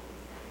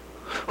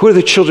 Who are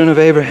the children of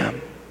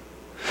Abraham?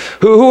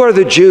 Who are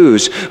the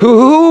Jews?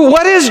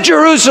 What is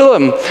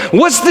Jerusalem?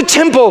 What's the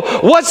temple?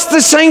 What's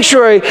the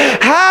sanctuary?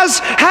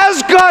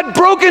 Has God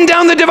broken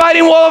down the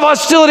dividing wall of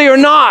hostility or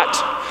not?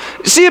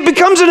 See, it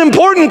becomes an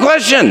important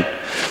question.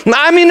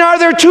 I mean, are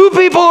there two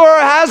people or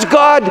has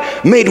God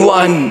made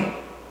one?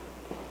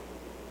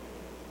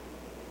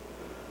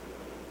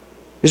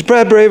 Is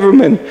Brad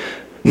Braverman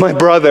my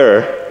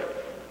brother?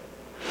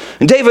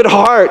 And David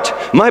Hart,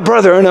 my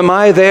brother, and am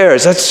I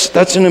theirs?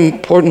 That's an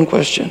important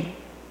question.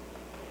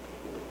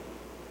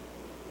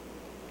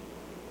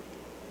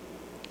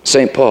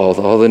 St. Paul,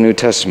 all the New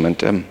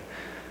Testament,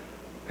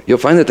 you'll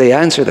find that they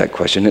answer that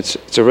question.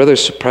 It's a rather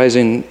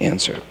surprising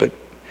answer. But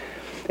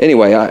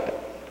anyway,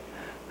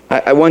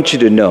 I want you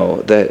to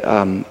know that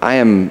I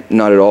am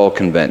not at all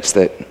convinced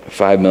that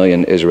 5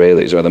 million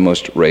Israelis are the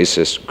most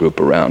racist group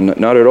around.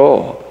 Not at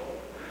all.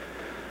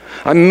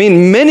 I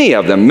mean, many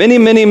of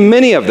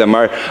them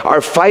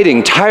are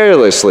fighting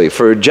tirelessly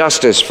for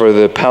justice for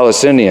the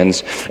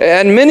Palestinians.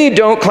 And many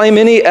don't claim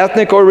any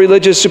ethnic or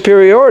religious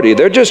superiority.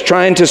 They're just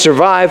trying to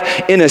survive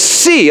in a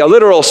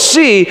literal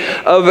sea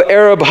of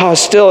Arab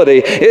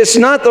hostility. It's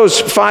not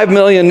those 5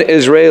 million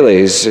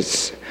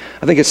Israelis.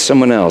 I think it's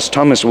someone else.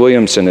 Thomas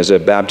Williamson is a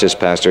Baptist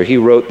pastor. He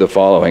wrote the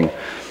following.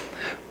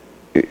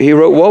 He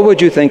wrote, "What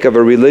would you think of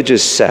a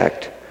religious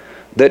sect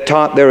that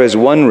taught there is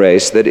one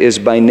race that is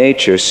by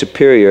nature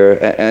superior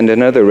and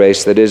another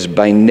race that is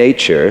by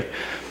nature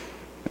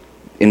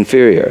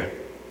inferior?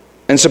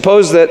 And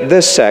suppose that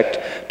this sect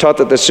taught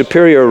that the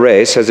superior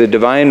race has a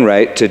divine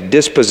right to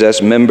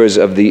dispossess members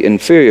of the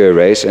inferior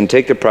race and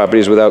take their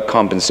properties without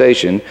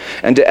compensation,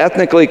 and to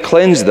ethnically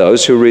cleanse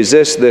those who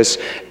resist this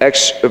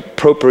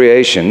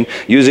expropriation,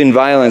 using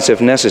violence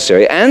if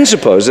necessary. And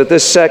suppose that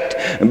this sect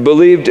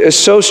believed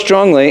so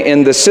strongly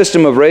in the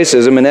system of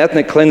racism and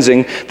ethnic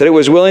cleansing that it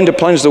was willing to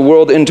plunge the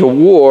world into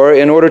war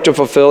in order to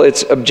fulfill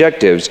its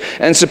objectives.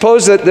 And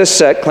suppose that this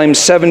sect claimed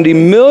 70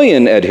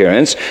 million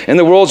adherents in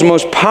the world's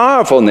most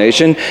powerful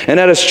nation and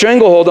had a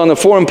stranglehold on the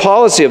foreign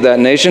policy of that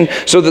nation,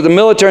 so that the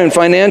military and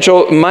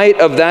financial might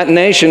of that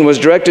nation was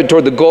directed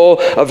toward the goal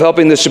of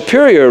helping the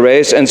superior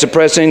race and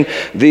suppressing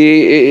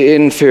the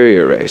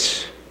inferior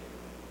race."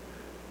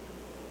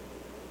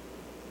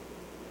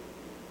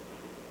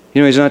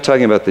 You know, he's not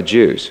talking about the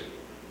Jews.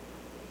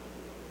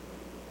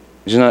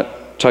 He's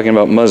not talking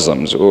about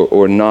Muslims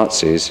or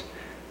Nazis.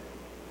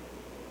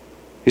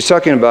 He's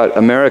talking about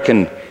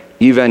American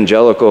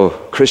evangelical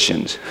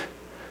Christians.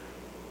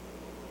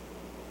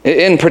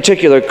 In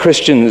particular,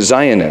 Christian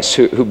Zionists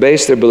who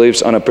base their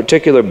beliefs on a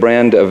particular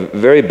brand of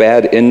very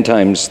bad end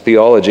times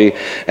theology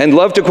and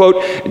love to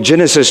quote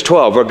Genesis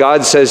 12, where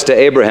God says to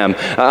Abraham,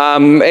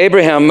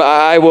 Abraham,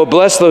 I will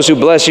bless those who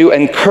bless you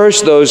and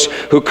curse those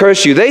who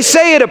curse you. They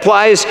say it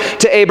applies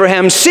to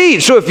Abraham's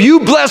seed. So if you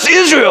bless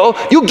Israel,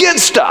 you get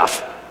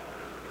stuff.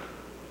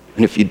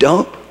 And if you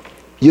don't,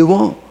 you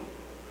won't.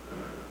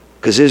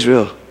 Because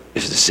Israel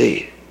is the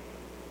seed.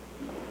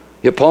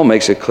 Yet Paul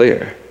makes it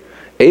clear.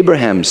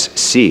 Abraham's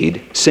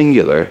seed,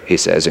 singular, he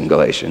says in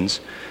Galatians,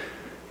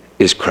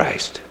 is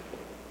Christ.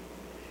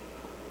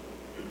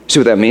 See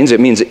what that means? It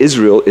means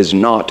Israel is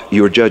not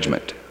your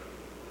judgment.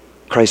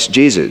 Christ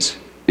Jesus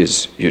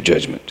is your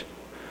judgment.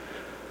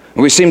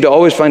 And we seem to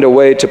always find a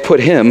way to put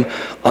him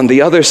on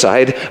the other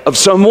side of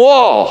some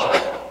wall.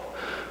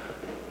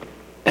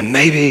 And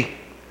maybe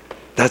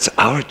that's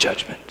our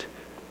judgment.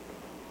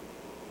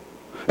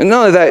 And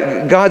not only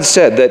that, God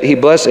said that he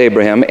blessed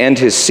Abraham and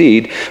his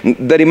seed,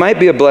 that he might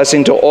be a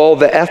blessing to all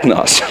the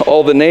ethnos,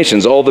 all the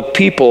nations, all the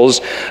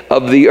peoples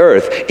of the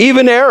earth,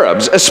 even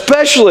Arabs,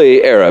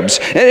 especially Arabs.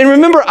 And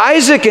remember,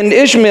 Isaac and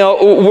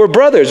Ishmael were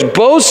brothers,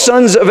 both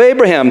sons of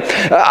Abraham.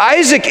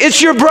 Isaac,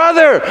 it's your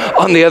brother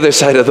on the other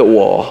side of the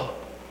wall.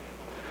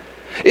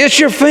 It's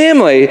your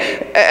family,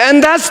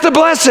 and that's the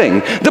blessing.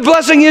 The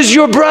blessing is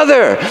your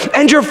brother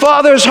and your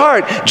father's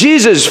heart.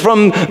 Jesus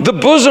from the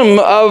bosom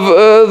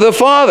of the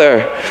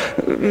Father.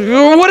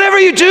 Whatever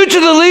you do to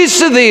the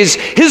least of these,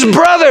 his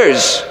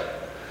brothers,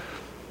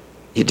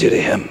 you do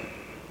to him.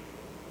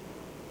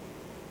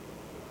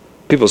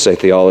 People say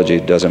theology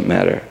doesn't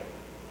matter.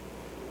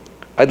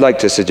 I'd like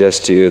to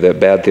suggest to you that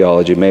bad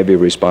theology may be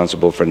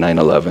responsible for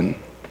 9/11.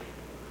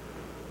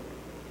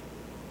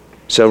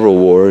 Several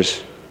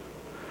wars,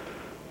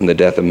 and the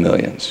death of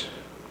millions.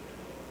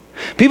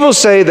 People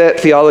say that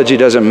theology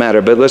doesn't matter,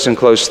 but listen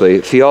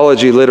closely.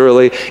 Theology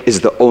literally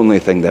is the only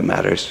thing that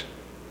matters.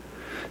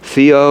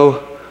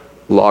 Theo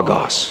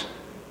logos.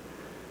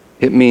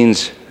 It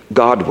means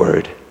God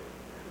word.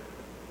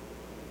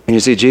 And you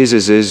see,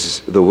 Jesus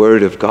is the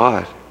Word of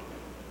God.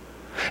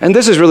 And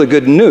this is really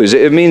good news.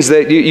 It means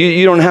that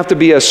you don't have to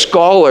be a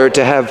scholar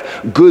to have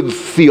good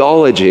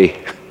theology.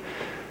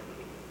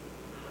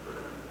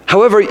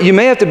 However, you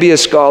may have to be a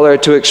scholar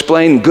to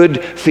explain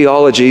good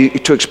theology,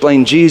 to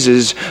explain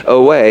Jesus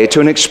away,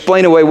 to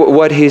explain away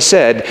what he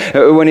said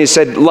when he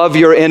said, love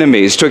your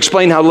enemies, to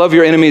explain how love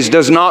your enemies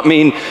does not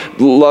mean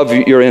love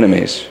your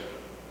enemies.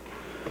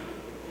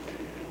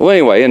 Well,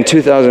 anyway, in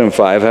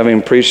 2005,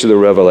 having preached the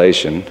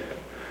Revelation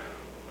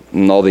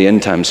and all the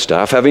end time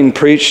stuff, having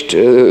preached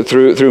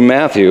through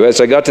Matthew,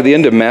 as I got to the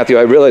end of Matthew,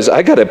 I realized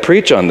I got to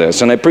preach on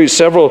this. And I preached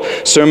several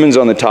sermons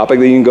on the topic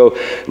that you can go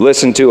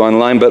listen to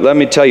online. But let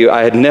me tell you,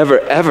 I had never,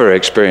 ever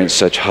experienced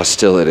such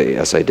hostility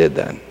as I did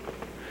then.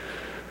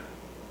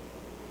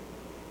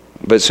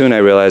 But soon I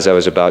realized I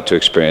was about to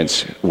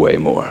experience way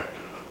more.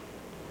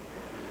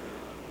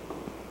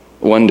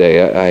 One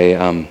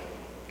day,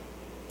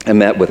 I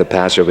met with a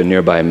pastor of a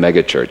nearby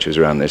megachurch. It was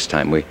around this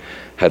time. We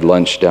had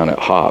lunch down at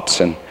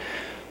Hops, and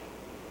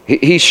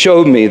he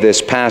showed me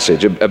this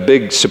passage, a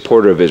big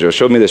supporter of Israel,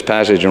 showed me this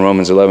passage in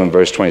Romans 11,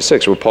 verse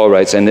 26, where Paul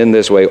writes, and in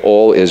this way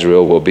all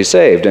Israel will be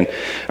saved. And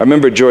I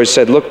remember George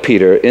said, look,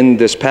 Peter, in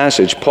this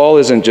passage, Paul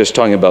isn't just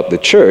talking about the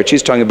church,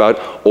 he's talking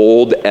about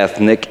old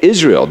ethnic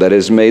Israel that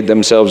has made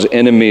themselves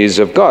enemies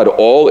of God.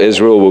 All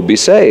Israel will be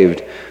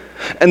saved.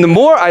 And the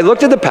more I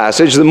looked at the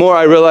passage, the more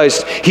I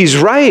realized he's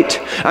right.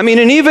 I mean,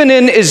 and even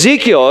in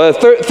Ezekiel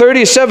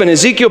 37,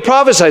 Ezekiel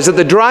prophesies that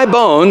the dry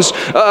bones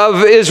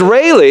of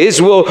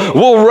Israelis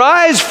will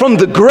rise from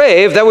the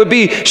grave, that would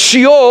be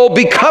Sheol,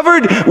 be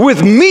covered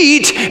with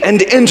meat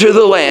and enter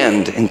the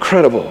land.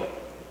 Incredible.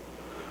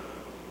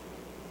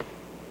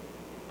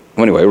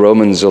 Anyway,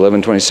 Romans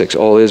 11:26,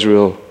 all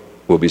Israel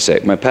will be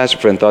saved. My pastor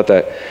friend thought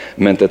that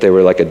meant that they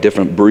were like a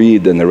different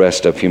breed than the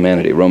rest of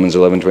humanity. Romans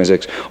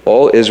 11:26,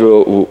 all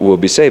Israel will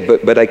be saved.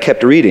 But I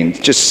kept reading.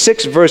 Just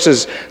 6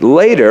 verses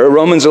later,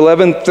 Romans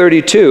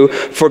 11:32,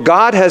 for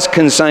God has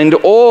consigned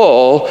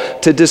all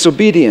to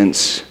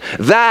disobedience,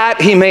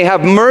 that he may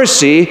have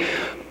mercy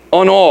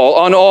on all,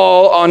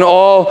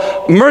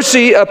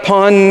 mercy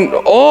upon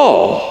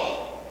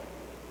all.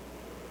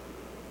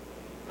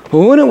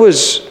 When it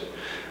was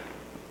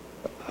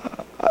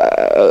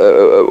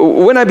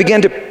when I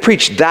began to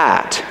preach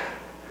that,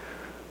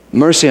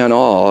 mercy on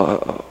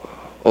all,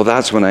 well,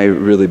 that's when I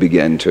really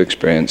began to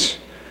experience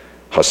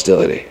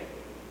hostility.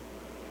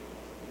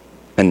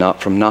 And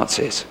not from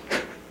Nazis,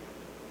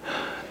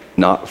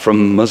 not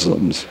from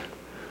Muslims,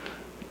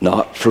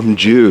 not from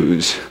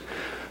Jews,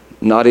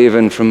 not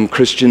even from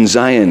Christian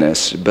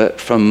Zionists, but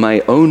from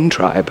my own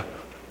tribe,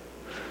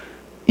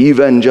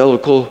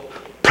 evangelical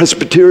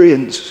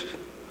Presbyterians,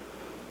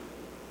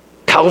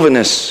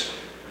 Calvinists.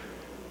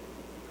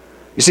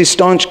 You see,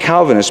 staunch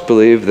Calvinists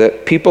believe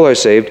that people are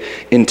saved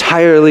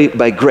entirely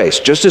by grace,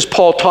 just as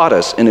Paul taught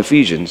us in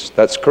Ephesians.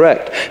 That's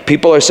correct.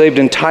 People are saved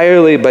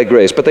entirely by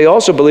grace, but they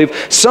also believe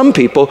some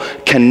people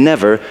can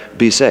never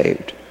be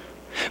saved,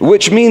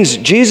 which means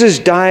Jesus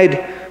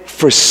died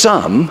for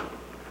some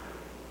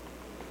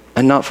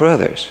and not for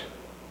others.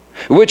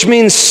 Which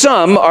means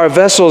some are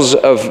vessels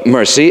of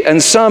mercy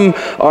and some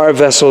are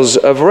vessels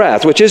of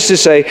wrath, which is to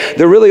say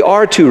there really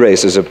are two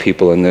races of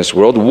people in this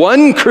world.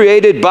 One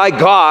created by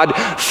God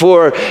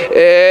for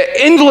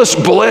endless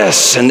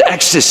bliss and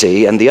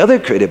ecstasy, and the other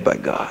created by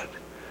God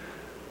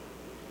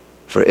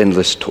for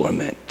endless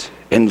torment,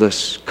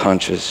 endless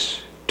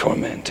conscious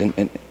torment.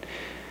 And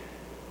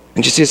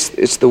you see,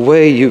 it's the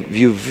way you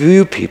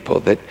view people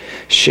that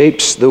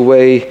shapes the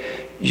way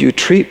you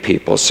treat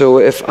people. So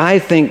if I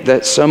think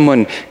that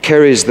someone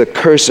carries the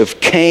curse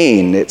of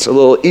Cain, it's a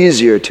little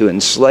easier to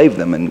enslave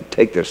them and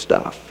take their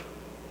stuff.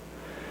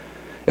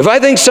 If I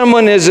think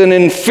someone is an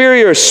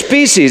inferior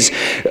species,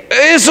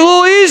 it's a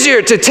little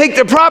easier to take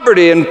their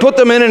property and put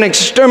them in an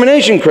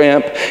extermination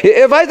camp.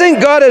 If I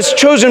think God has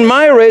chosen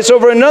my race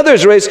over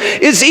another's race,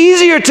 it's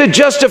easier to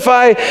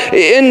justify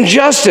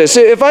injustice.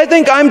 If I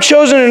think I'm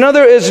chosen and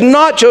another is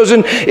not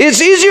chosen,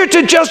 it's easier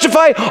to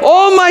justify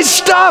all my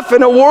stuff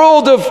in a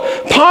world of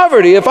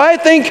poverty. If I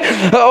think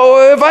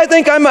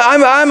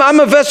I'm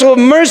a vessel of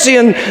mercy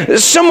and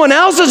someone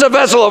else is a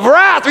vessel of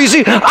wrath, you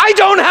see, I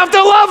don't have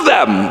to love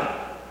them.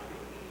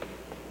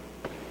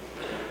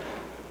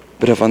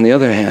 But if, on the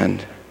other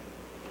hand,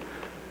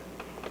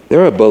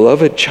 they're a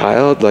beloved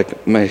child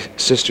like my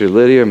sister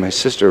Lydia or my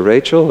sister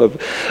Rachel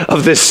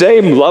of the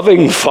same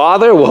loving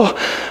Father, well,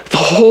 the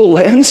whole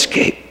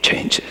landscape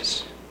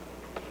changes.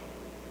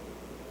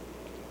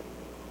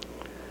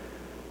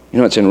 You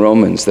know, it's in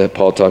Romans that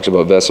Paul talks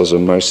about vessels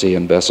of mercy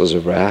and vessels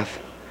of wrath.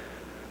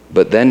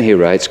 But then he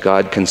writes,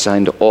 God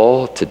consigned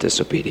all to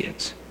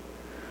disobedience,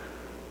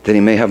 that he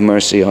may have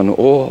mercy on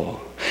all.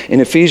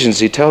 In Ephesians,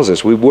 he tells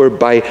us we were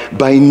by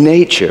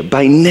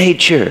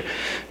nature,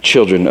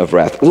 children of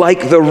wrath,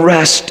 like the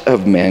rest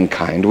of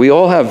mankind. We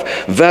all have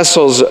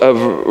vessels of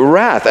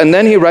wrath. And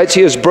then he writes,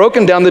 he has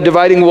broken down the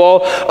dividing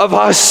wall of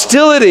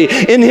hostility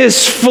in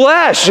his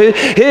flesh.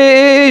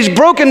 He's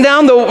broken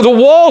down the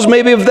walls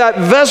maybe of that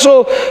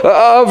vessel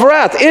of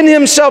wrath in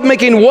himself,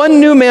 making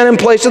one new man in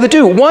place of the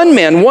two. One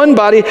man, one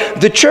body,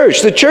 the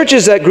church. The church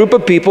is that group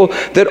of people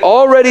that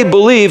already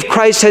believe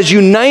Christ has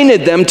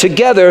united them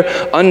together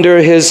under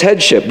his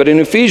headship. But in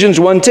Ephesians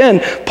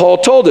 1:10, Paul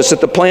told us that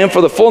the plan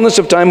for the fullness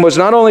of time was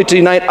not only to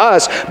unite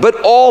us,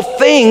 but all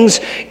things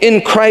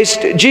in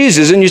Christ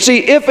Jesus. And you see,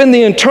 if in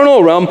the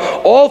internal realm,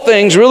 all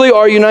things really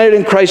are united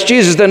in Christ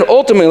Jesus, then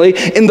ultimately,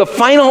 in the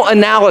final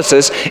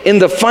analysis, in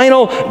the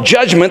final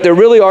judgment, there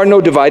really are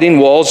no dividing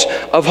walls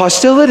of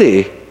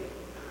hostility.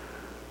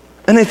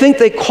 And I think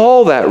they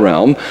call that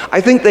realm,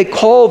 I think they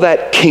call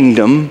that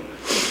kingdom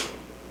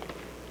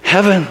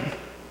heaven.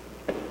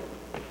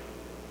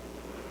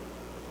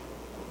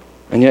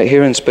 And yet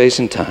here in space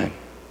and time,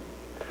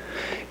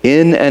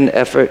 in an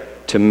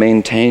effort to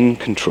maintain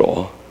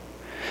control,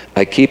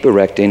 I keep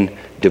erecting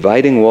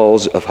dividing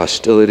walls of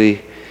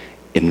hostility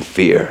in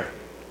fear.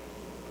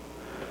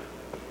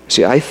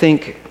 See, I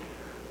think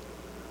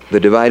the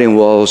dividing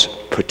walls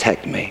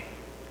protect me,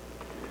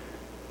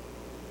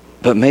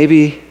 but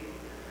maybe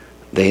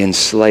they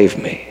enslave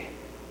me.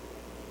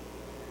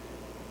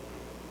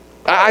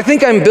 I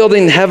think I'm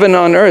building heaven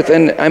on earth,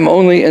 and I'm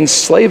only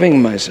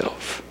enslaving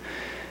myself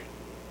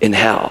in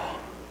hell.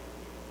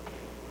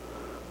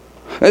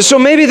 And so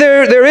maybe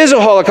there is a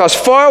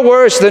Holocaust far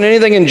worse than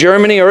anything in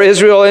Germany or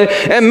Israel,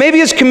 and maybe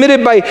it's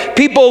committed by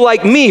people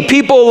like me,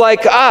 people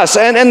like us,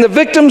 and the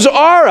victims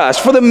are us.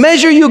 For the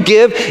measure you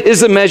give is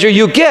the measure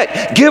you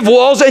get. Give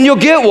walls and you'll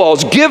get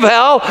walls. Give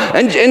hell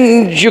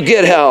and you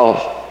get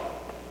hell.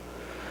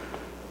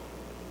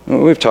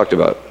 We've talked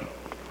about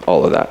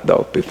all of that,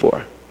 though,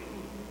 before.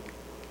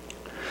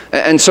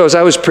 And so as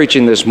I was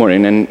preaching this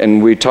morning,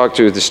 and we talked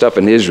through the stuff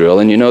in Israel,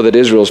 and you know that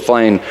Israel's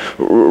flying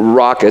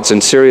rockets,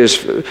 and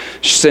Syria's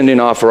sending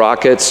off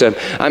rockets.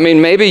 I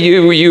mean, maybe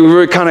you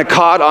were kind of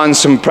caught on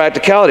some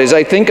practicalities.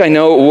 I think I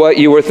know what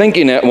you were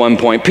thinking at one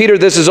point. Peter,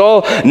 this is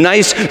all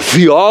nice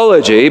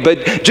theology,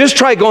 but just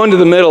try going to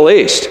the Middle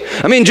East.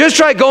 I mean, just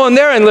try going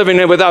there and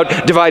living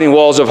without dividing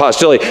walls of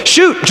hostility.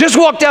 Shoot, just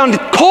walk down to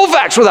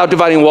Colfax without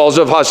dividing walls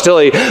of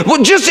hostility.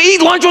 Well, just eat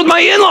lunch with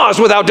my in-laws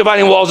without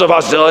dividing walls of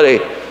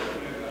hostility.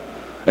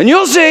 And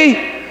you'll see,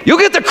 you'll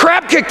get the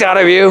crap kicked out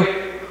of you.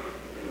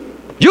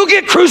 You'll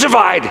get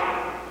crucified.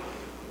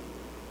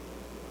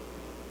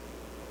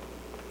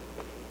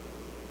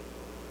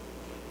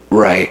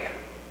 Right.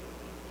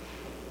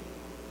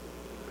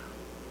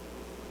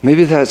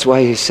 Maybe that's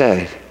why he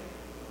said,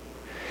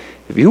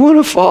 if you want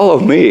to follow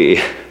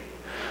me,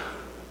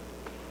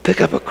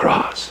 pick up a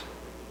cross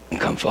and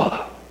come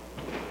follow.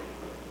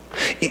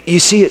 You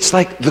see, it's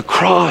like the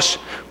cross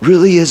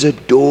really is a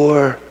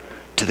door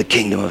to the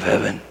kingdom of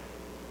heaven.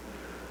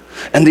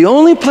 And the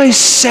only place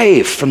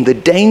safe from the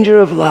danger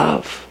of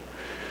love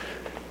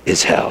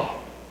is hell.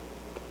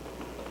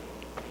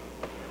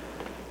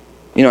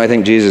 You know, I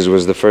think Jesus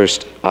was the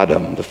first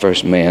Adam, the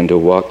first man to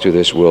walk through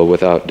this world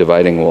without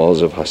dividing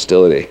walls of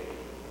hostility.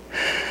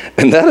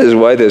 And that is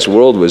why this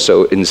world was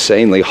so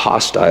insanely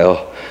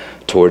hostile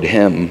toward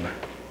him.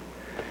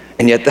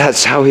 And yet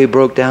that's how he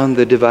broke down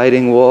the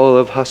dividing wall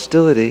of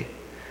hostility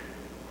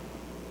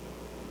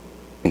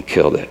and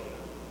killed it,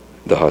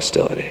 the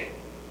hostility.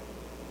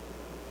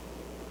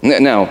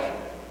 Now,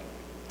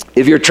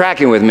 if you're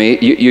tracking with me,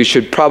 you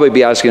should probably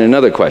be asking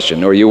another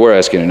question, or you were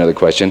asking another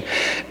question,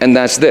 and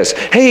that's this.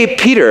 Hey,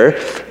 Peter,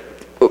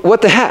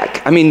 what the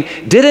heck? I mean,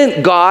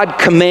 didn't God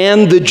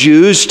command the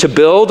Jews to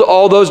build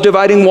all those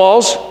dividing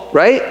walls,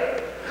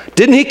 right?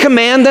 Didn't he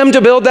command them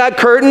to build that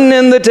curtain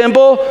in the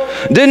temple?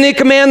 Didn't he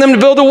command them to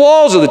build the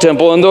walls of the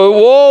temple and the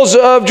walls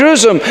of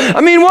Jerusalem?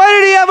 I mean, why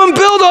did he have them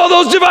build all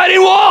those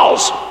dividing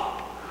walls?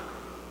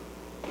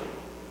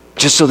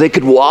 Just so they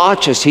could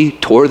watch as he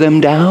tore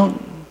them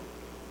down?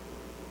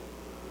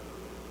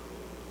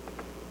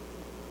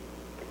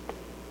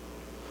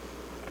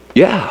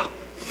 Yeah.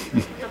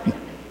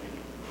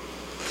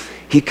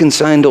 He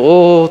consigned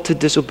all to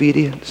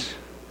disobedience,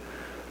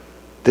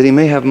 that he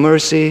may have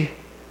mercy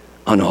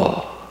on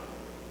all.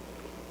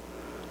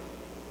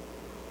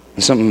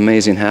 And something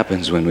amazing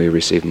happens when we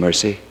receive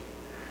mercy.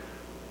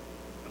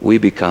 We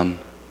become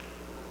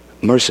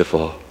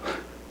merciful.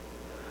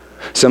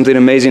 Something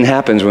amazing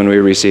happens when we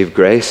receive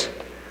grace.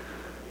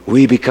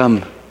 We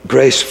become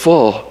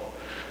graceful,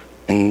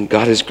 and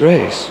God is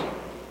grace.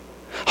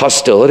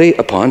 Hostility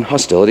upon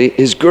hostility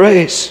is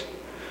grace.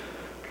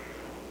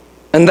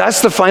 And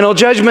that's the final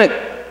judgment.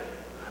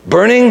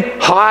 Burning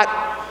hot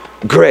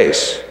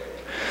grace.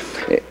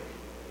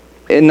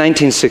 In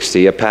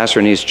 1960, a pastor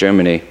in East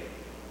Germany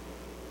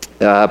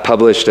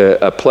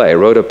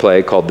wrote a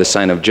play called The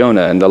Sign of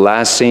Jonah, and the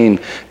last scene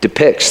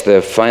depicts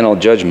the final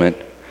judgment.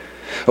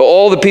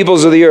 All the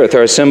peoples of the earth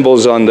are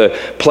symbols on the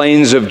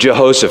plains of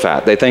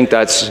Jehoshaphat. They think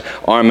that's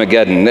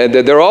Armageddon.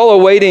 They're all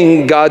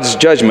awaiting God's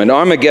judgment,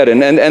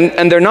 Armageddon,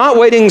 and they're not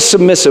waiting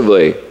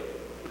submissively.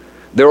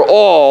 They're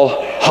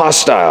all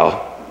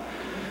hostile,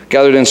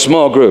 gathered in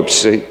small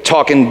groups,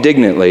 talk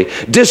indignantly,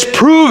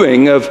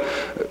 disproving of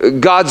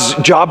God's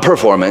job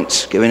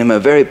performance, giving him a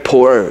very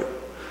poor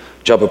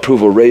job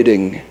approval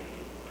rating.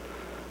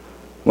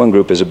 One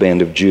group is a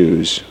band of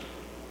Jews,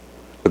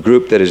 a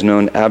group that has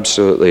known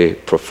absolutely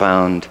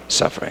profound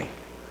suffering.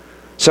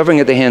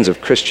 Suffering at the hands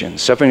of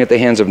Christians, suffering at the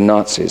hands of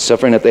Nazis,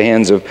 suffering at the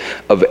hands of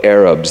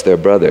Arabs, their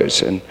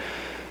brothers. And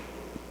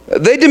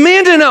they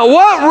demand to know,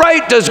 what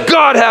right does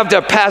God have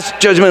to pass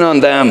judgment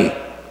on them?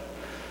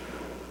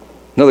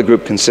 Another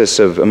group consists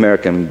of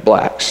American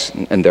blacks,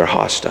 and they're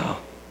hostile.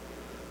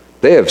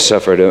 They have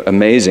suffered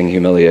amazing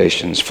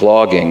humiliations,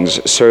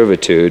 floggings,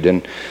 servitude,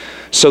 and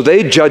so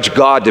they judge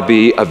God to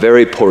be a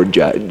very poor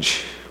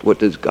judge. What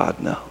does God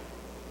know?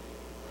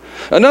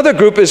 Another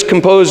group is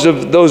composed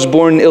of those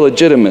born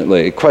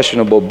illegitimately,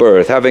 questionable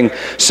birth, having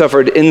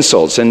suffered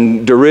insults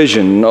and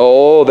derision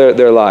all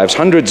their lives.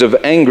 Hundreds of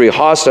angry,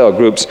 hostile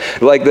groups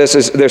like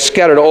this, they're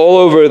scattered all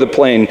over the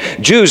plain.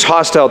 Jews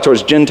hostile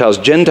towards Gentiles,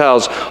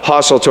 Gentiles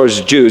hostile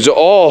towards Jews,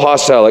 all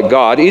hostile at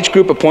God. Each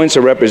group appoints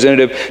a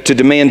representative to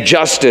demand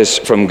justice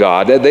from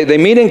God. They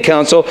meet in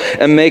council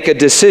and make a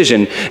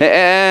decision.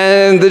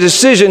 And the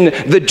decision,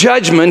 the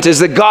judgment, is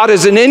that God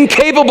is an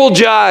incapable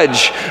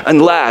judge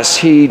unless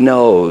he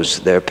knows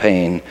their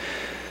pain.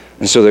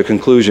 And so their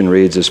conclusion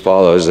reads as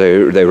follows.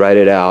 They write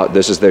it out.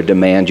 This is their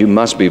demand. You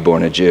must be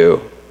born a Jew.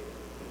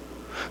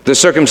 The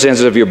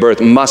circumstances of your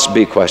birth must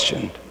be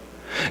questioned.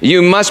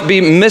 You must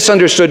be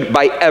misunderstood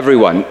by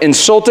everyone,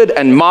 insulted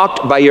and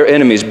mocked by your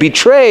enemies,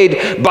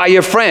 betrayed by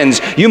your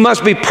friends. You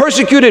must be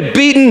persecuted,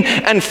 beaten,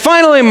 and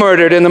finally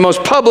murdered in the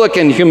most public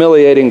and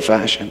humiliating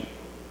fashion.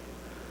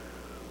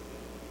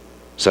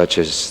 Such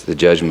is the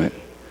judgment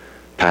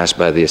passed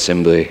by the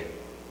assembly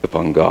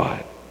upon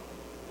God.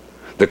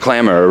 The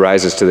clamor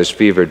arises to this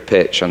fevered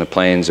pitch on the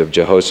plains of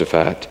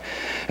Jehoshaphat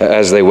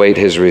as they wait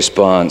his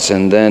response,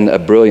 and then a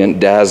brilliant,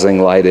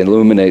 dazzling light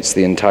illuminates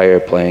the entire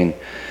plain.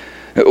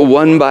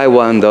 One by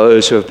one,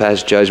 those who have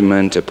passed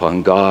judgment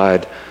upon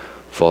God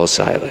fall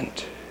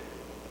silent.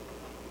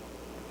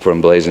 For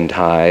emblazoned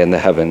high in the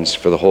heavens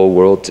for the whole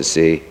world to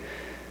see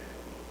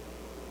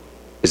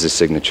is the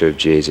signature of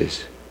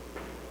Jesus,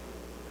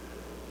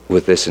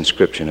 with this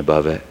inscription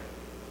above it: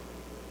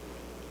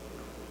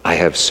 I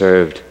have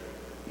served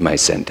my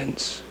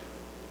sentence.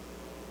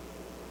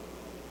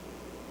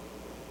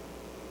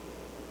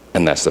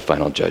 And that's the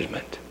final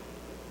judgment.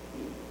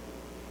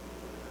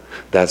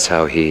 That's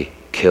how he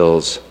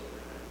kills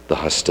the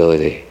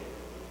hostility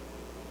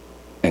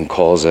and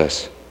calls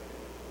us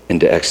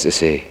into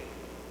ecstasy.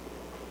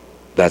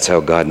 That's how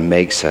God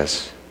makes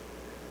us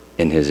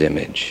in his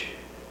image.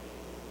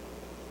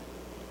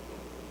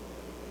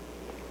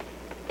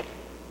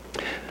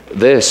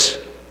 This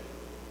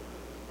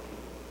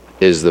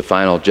is the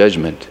final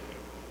judgment.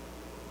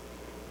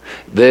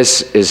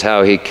 This is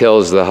how he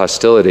kills the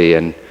hostility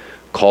and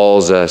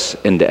calls us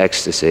into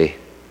ecstasy.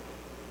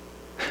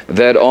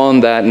 That on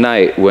that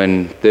night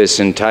when this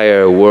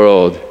entire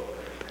world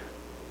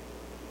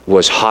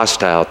was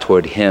hostile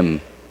toward him,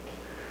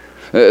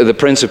 the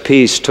Prince of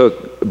Peace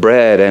took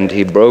bread and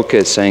he broke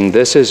it, saying,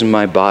 "This is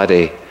my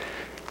body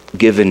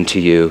given to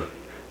you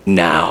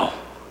now.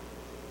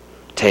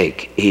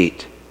 Take,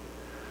 eat.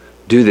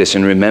 Do this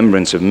in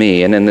remembrance of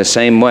me." And in the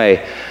same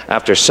way,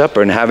 after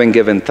supper and having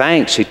given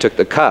thanks, he took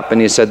the cup and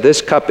he said,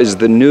 "This cup is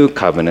the new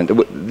covenant,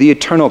 the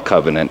eternal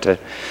covenant."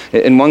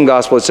 In one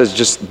gospel it says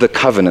just the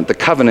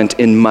covenant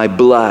in my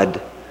blood,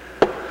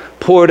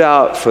 poured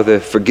out for the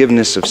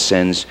forgiveness of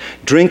sins.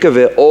 Drink of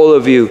it, all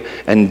of you,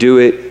 and do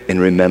it in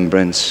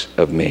remembrance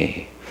of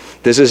me.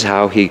 This is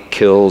how he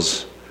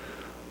kills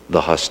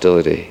the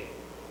hostility.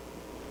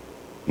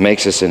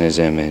 Makes us in his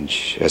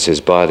image, as his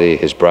body,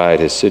 his bride,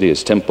 his city,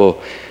 his temple,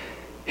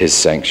 his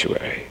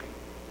sanctuary.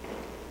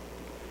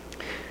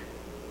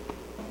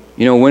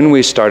 You know, when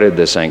we started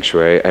the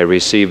sanctuary, I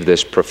received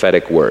this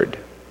prophetic word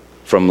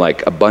from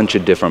like a bunch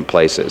of different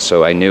places,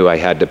 so I knew I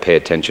had to pay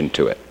attention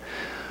to it.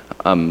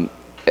 And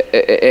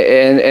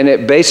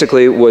it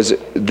basically was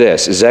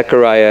this: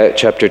 Zechariah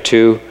chapter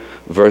 2,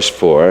 verse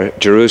 4,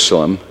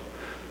 Jerusalem.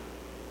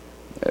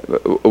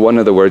 One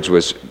of the words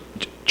was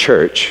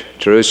church.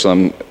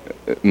 Jerusalem,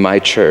 my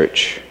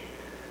church,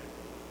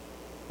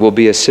 will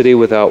be a city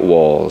without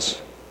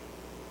walls.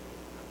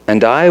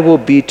 And I will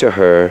be to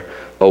her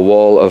a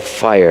wall of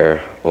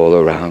fire all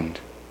around.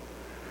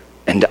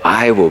 And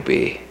I will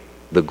be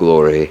the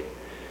glory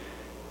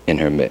in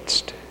her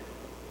midst.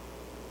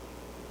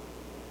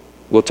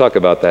 We'll talk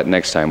about that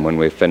next time when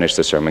we finish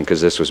the sermon,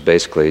 because this was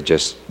basically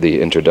just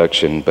the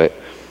introduction. But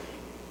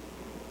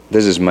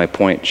this is my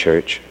point,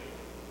 church.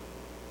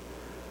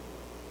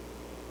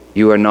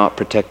 You are not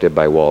protected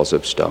by walls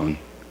of stone.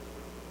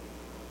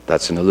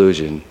 That's an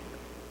illusion.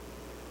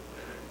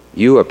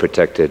 You are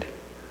protected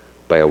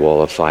by a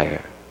wall of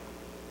fire.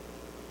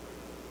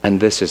 And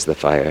this is the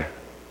fire.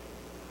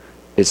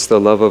 It's the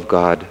love of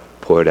God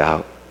poured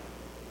out.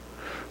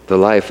 The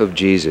life of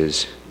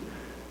Jesus,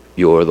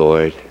 your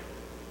Lord.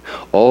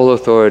 All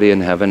authority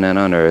in heaven and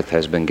on earth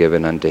has been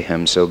given unto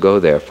him. So go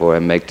therefore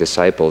and make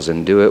disciples,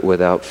 and do it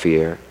without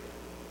fear.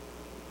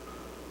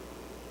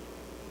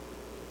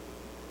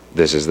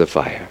 This is the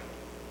fire.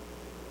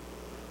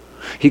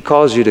 He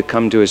calls you to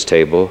come to his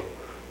table.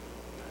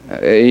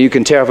 You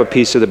can tear off a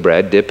piece of the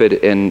bread, dip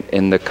it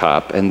in the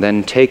cup, and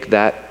then take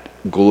that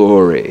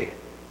glory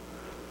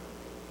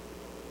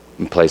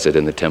and place it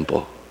in the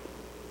temple.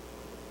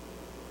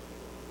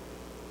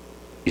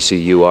 You see,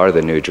 you are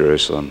the New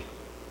Jerusalem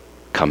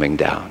coming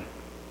down.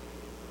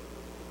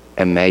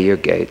 And may your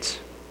gates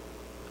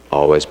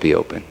always be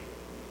open.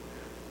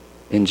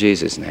 In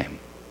Jesus' name,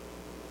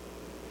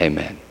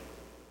 amen.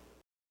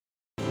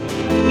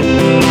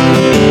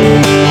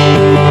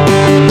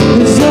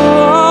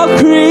 All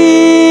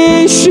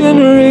creation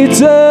returns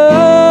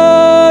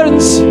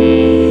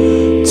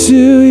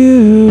to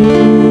you.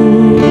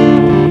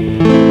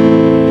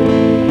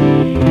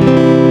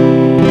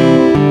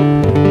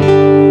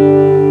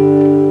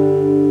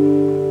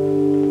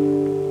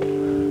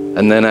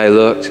 And then I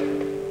looked,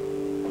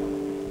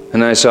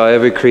 and I saw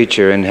every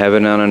creature in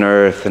heaven and on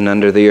earth and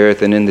under the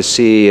earth and in the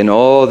sea and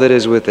all that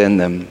is within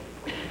them,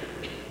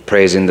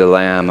 praising the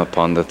Lamb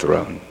upon the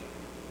throne.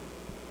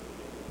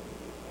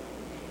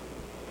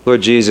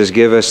 Lord Jesus,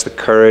 give us the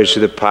courage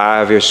through the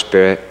power of your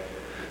Spirit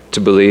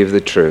to believe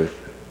the truth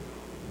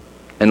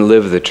and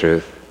live the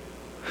truth,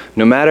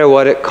 no matter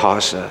what it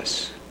costs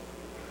us,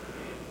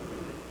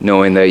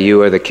 knowing that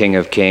you are the King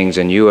of Kings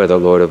and you are the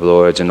Lord of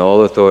Lords, and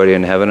all authority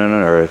in heaven and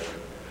on earth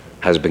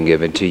has been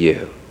given to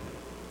you.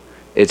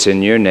 It's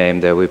in your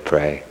name that we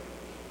pray.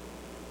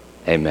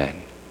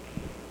 Amen.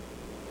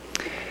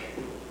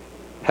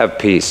 Have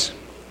peace.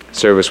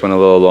 Service went a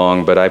little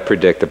long, but I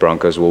predict the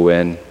Broncos will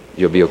win.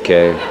 You'll be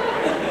okay.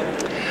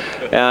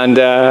 And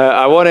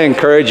I want to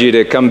encourage you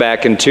to come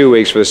back in 2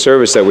 weeks for the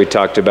service that we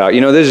talked about.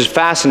 You know, this is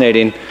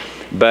fascinating,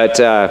 but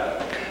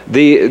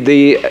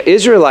the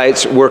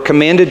Israelites were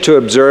commanded to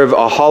observe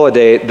a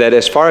holiday that,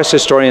 as far as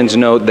historians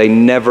know, they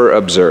never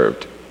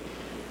observed.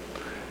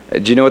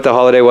 Do you know what the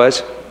holiday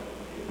was?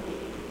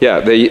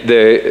 Yeah,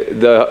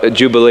 the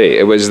Jubilee.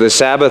 It was the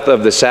Sabbath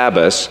of the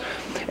Sabbaths.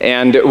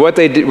 And what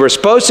they were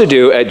supposed to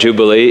do at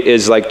Jubilee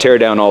is like tear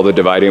down all the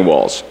dividing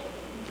walls.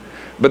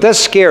 But that's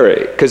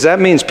scary, because that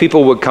means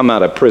people would come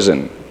out of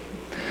prison.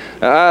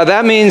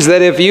 That means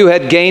that if you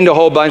had gained a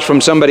whole bunch from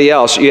somebody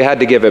else, you had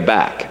to give it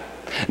back.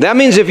 That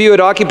means if you had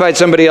occupied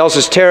somebody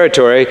else's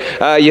territory,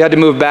 you had to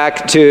move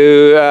back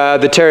to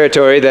the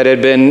territory that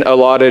had been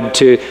allotted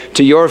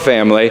to your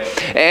family.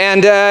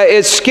 And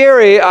it's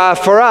scary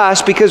for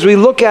us because we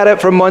look at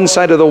it from one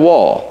side of the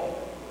wall.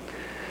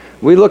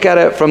 We look at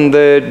it from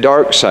the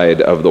dark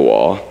side of the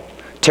wall,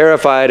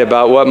 terrified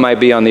about what might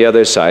be on the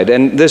other side.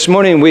 And this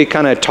morning we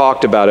kind of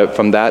talked about it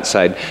from that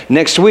side.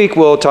 Next week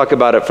we'll talk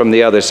about it from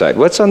the other side.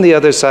 What's on the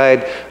other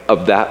side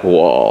of that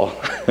wall?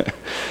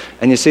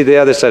 And you see the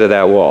other side of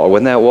that wall.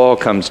 When that wall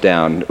comes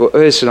down,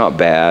 it's not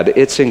bad.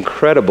 It's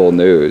incredible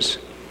news.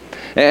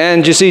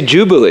 And you see,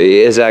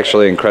 Jubilee is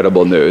actually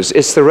incredible news.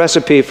 It's the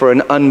recipe for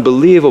an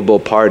unbelievable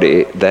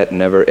party that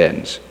never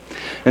ends.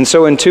 And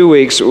so in 2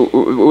 weeks,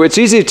 it's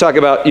easy to talk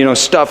about,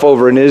 stuff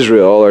over in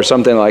Israel or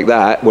something like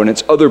that when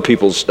it's other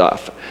people's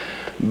stuff.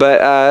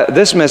 But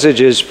this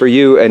message is for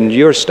you and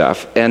your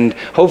stuff. And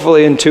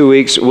hopefully in 2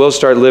 weeks, we'll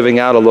start living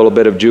out a little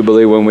bit of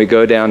Jubilee when we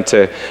go down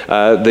to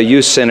the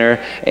youth center.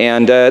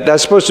 And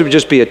that's supposed to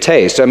just be a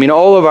taste. I mean,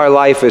 all of our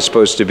life is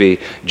supposed to be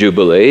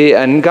Jubilee.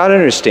 And God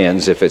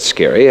understands if it's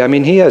scary. I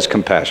mean, he has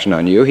compassion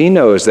on you. He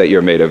knows that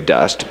you're made of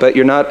dust, but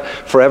you're not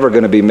forever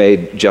going to be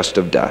made just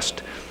of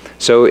dust.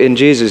 So in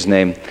Jesus'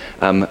 name,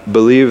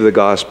 believe the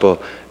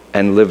gospel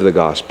and live the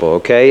gospel,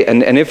 okay?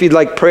 And if you'd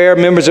like prayer,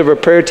 members of our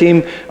prayer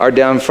team are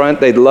down front.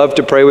 They'd love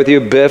to pray with you,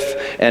 Biff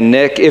and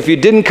Nick. If you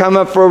didn't come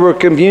up for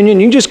communion,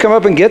 you can just come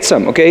up and get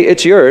some, okay?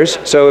 It's yours.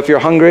 So if you're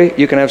hungry,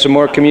 you can have some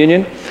more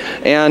communion.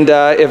 And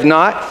if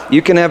not,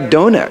 you can have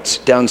donuts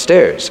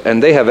downstairs,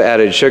 and they have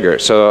added sugar.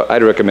 So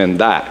I'd recommend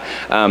that.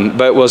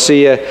 But we'll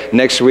see you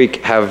next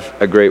week. Have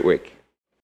a great week.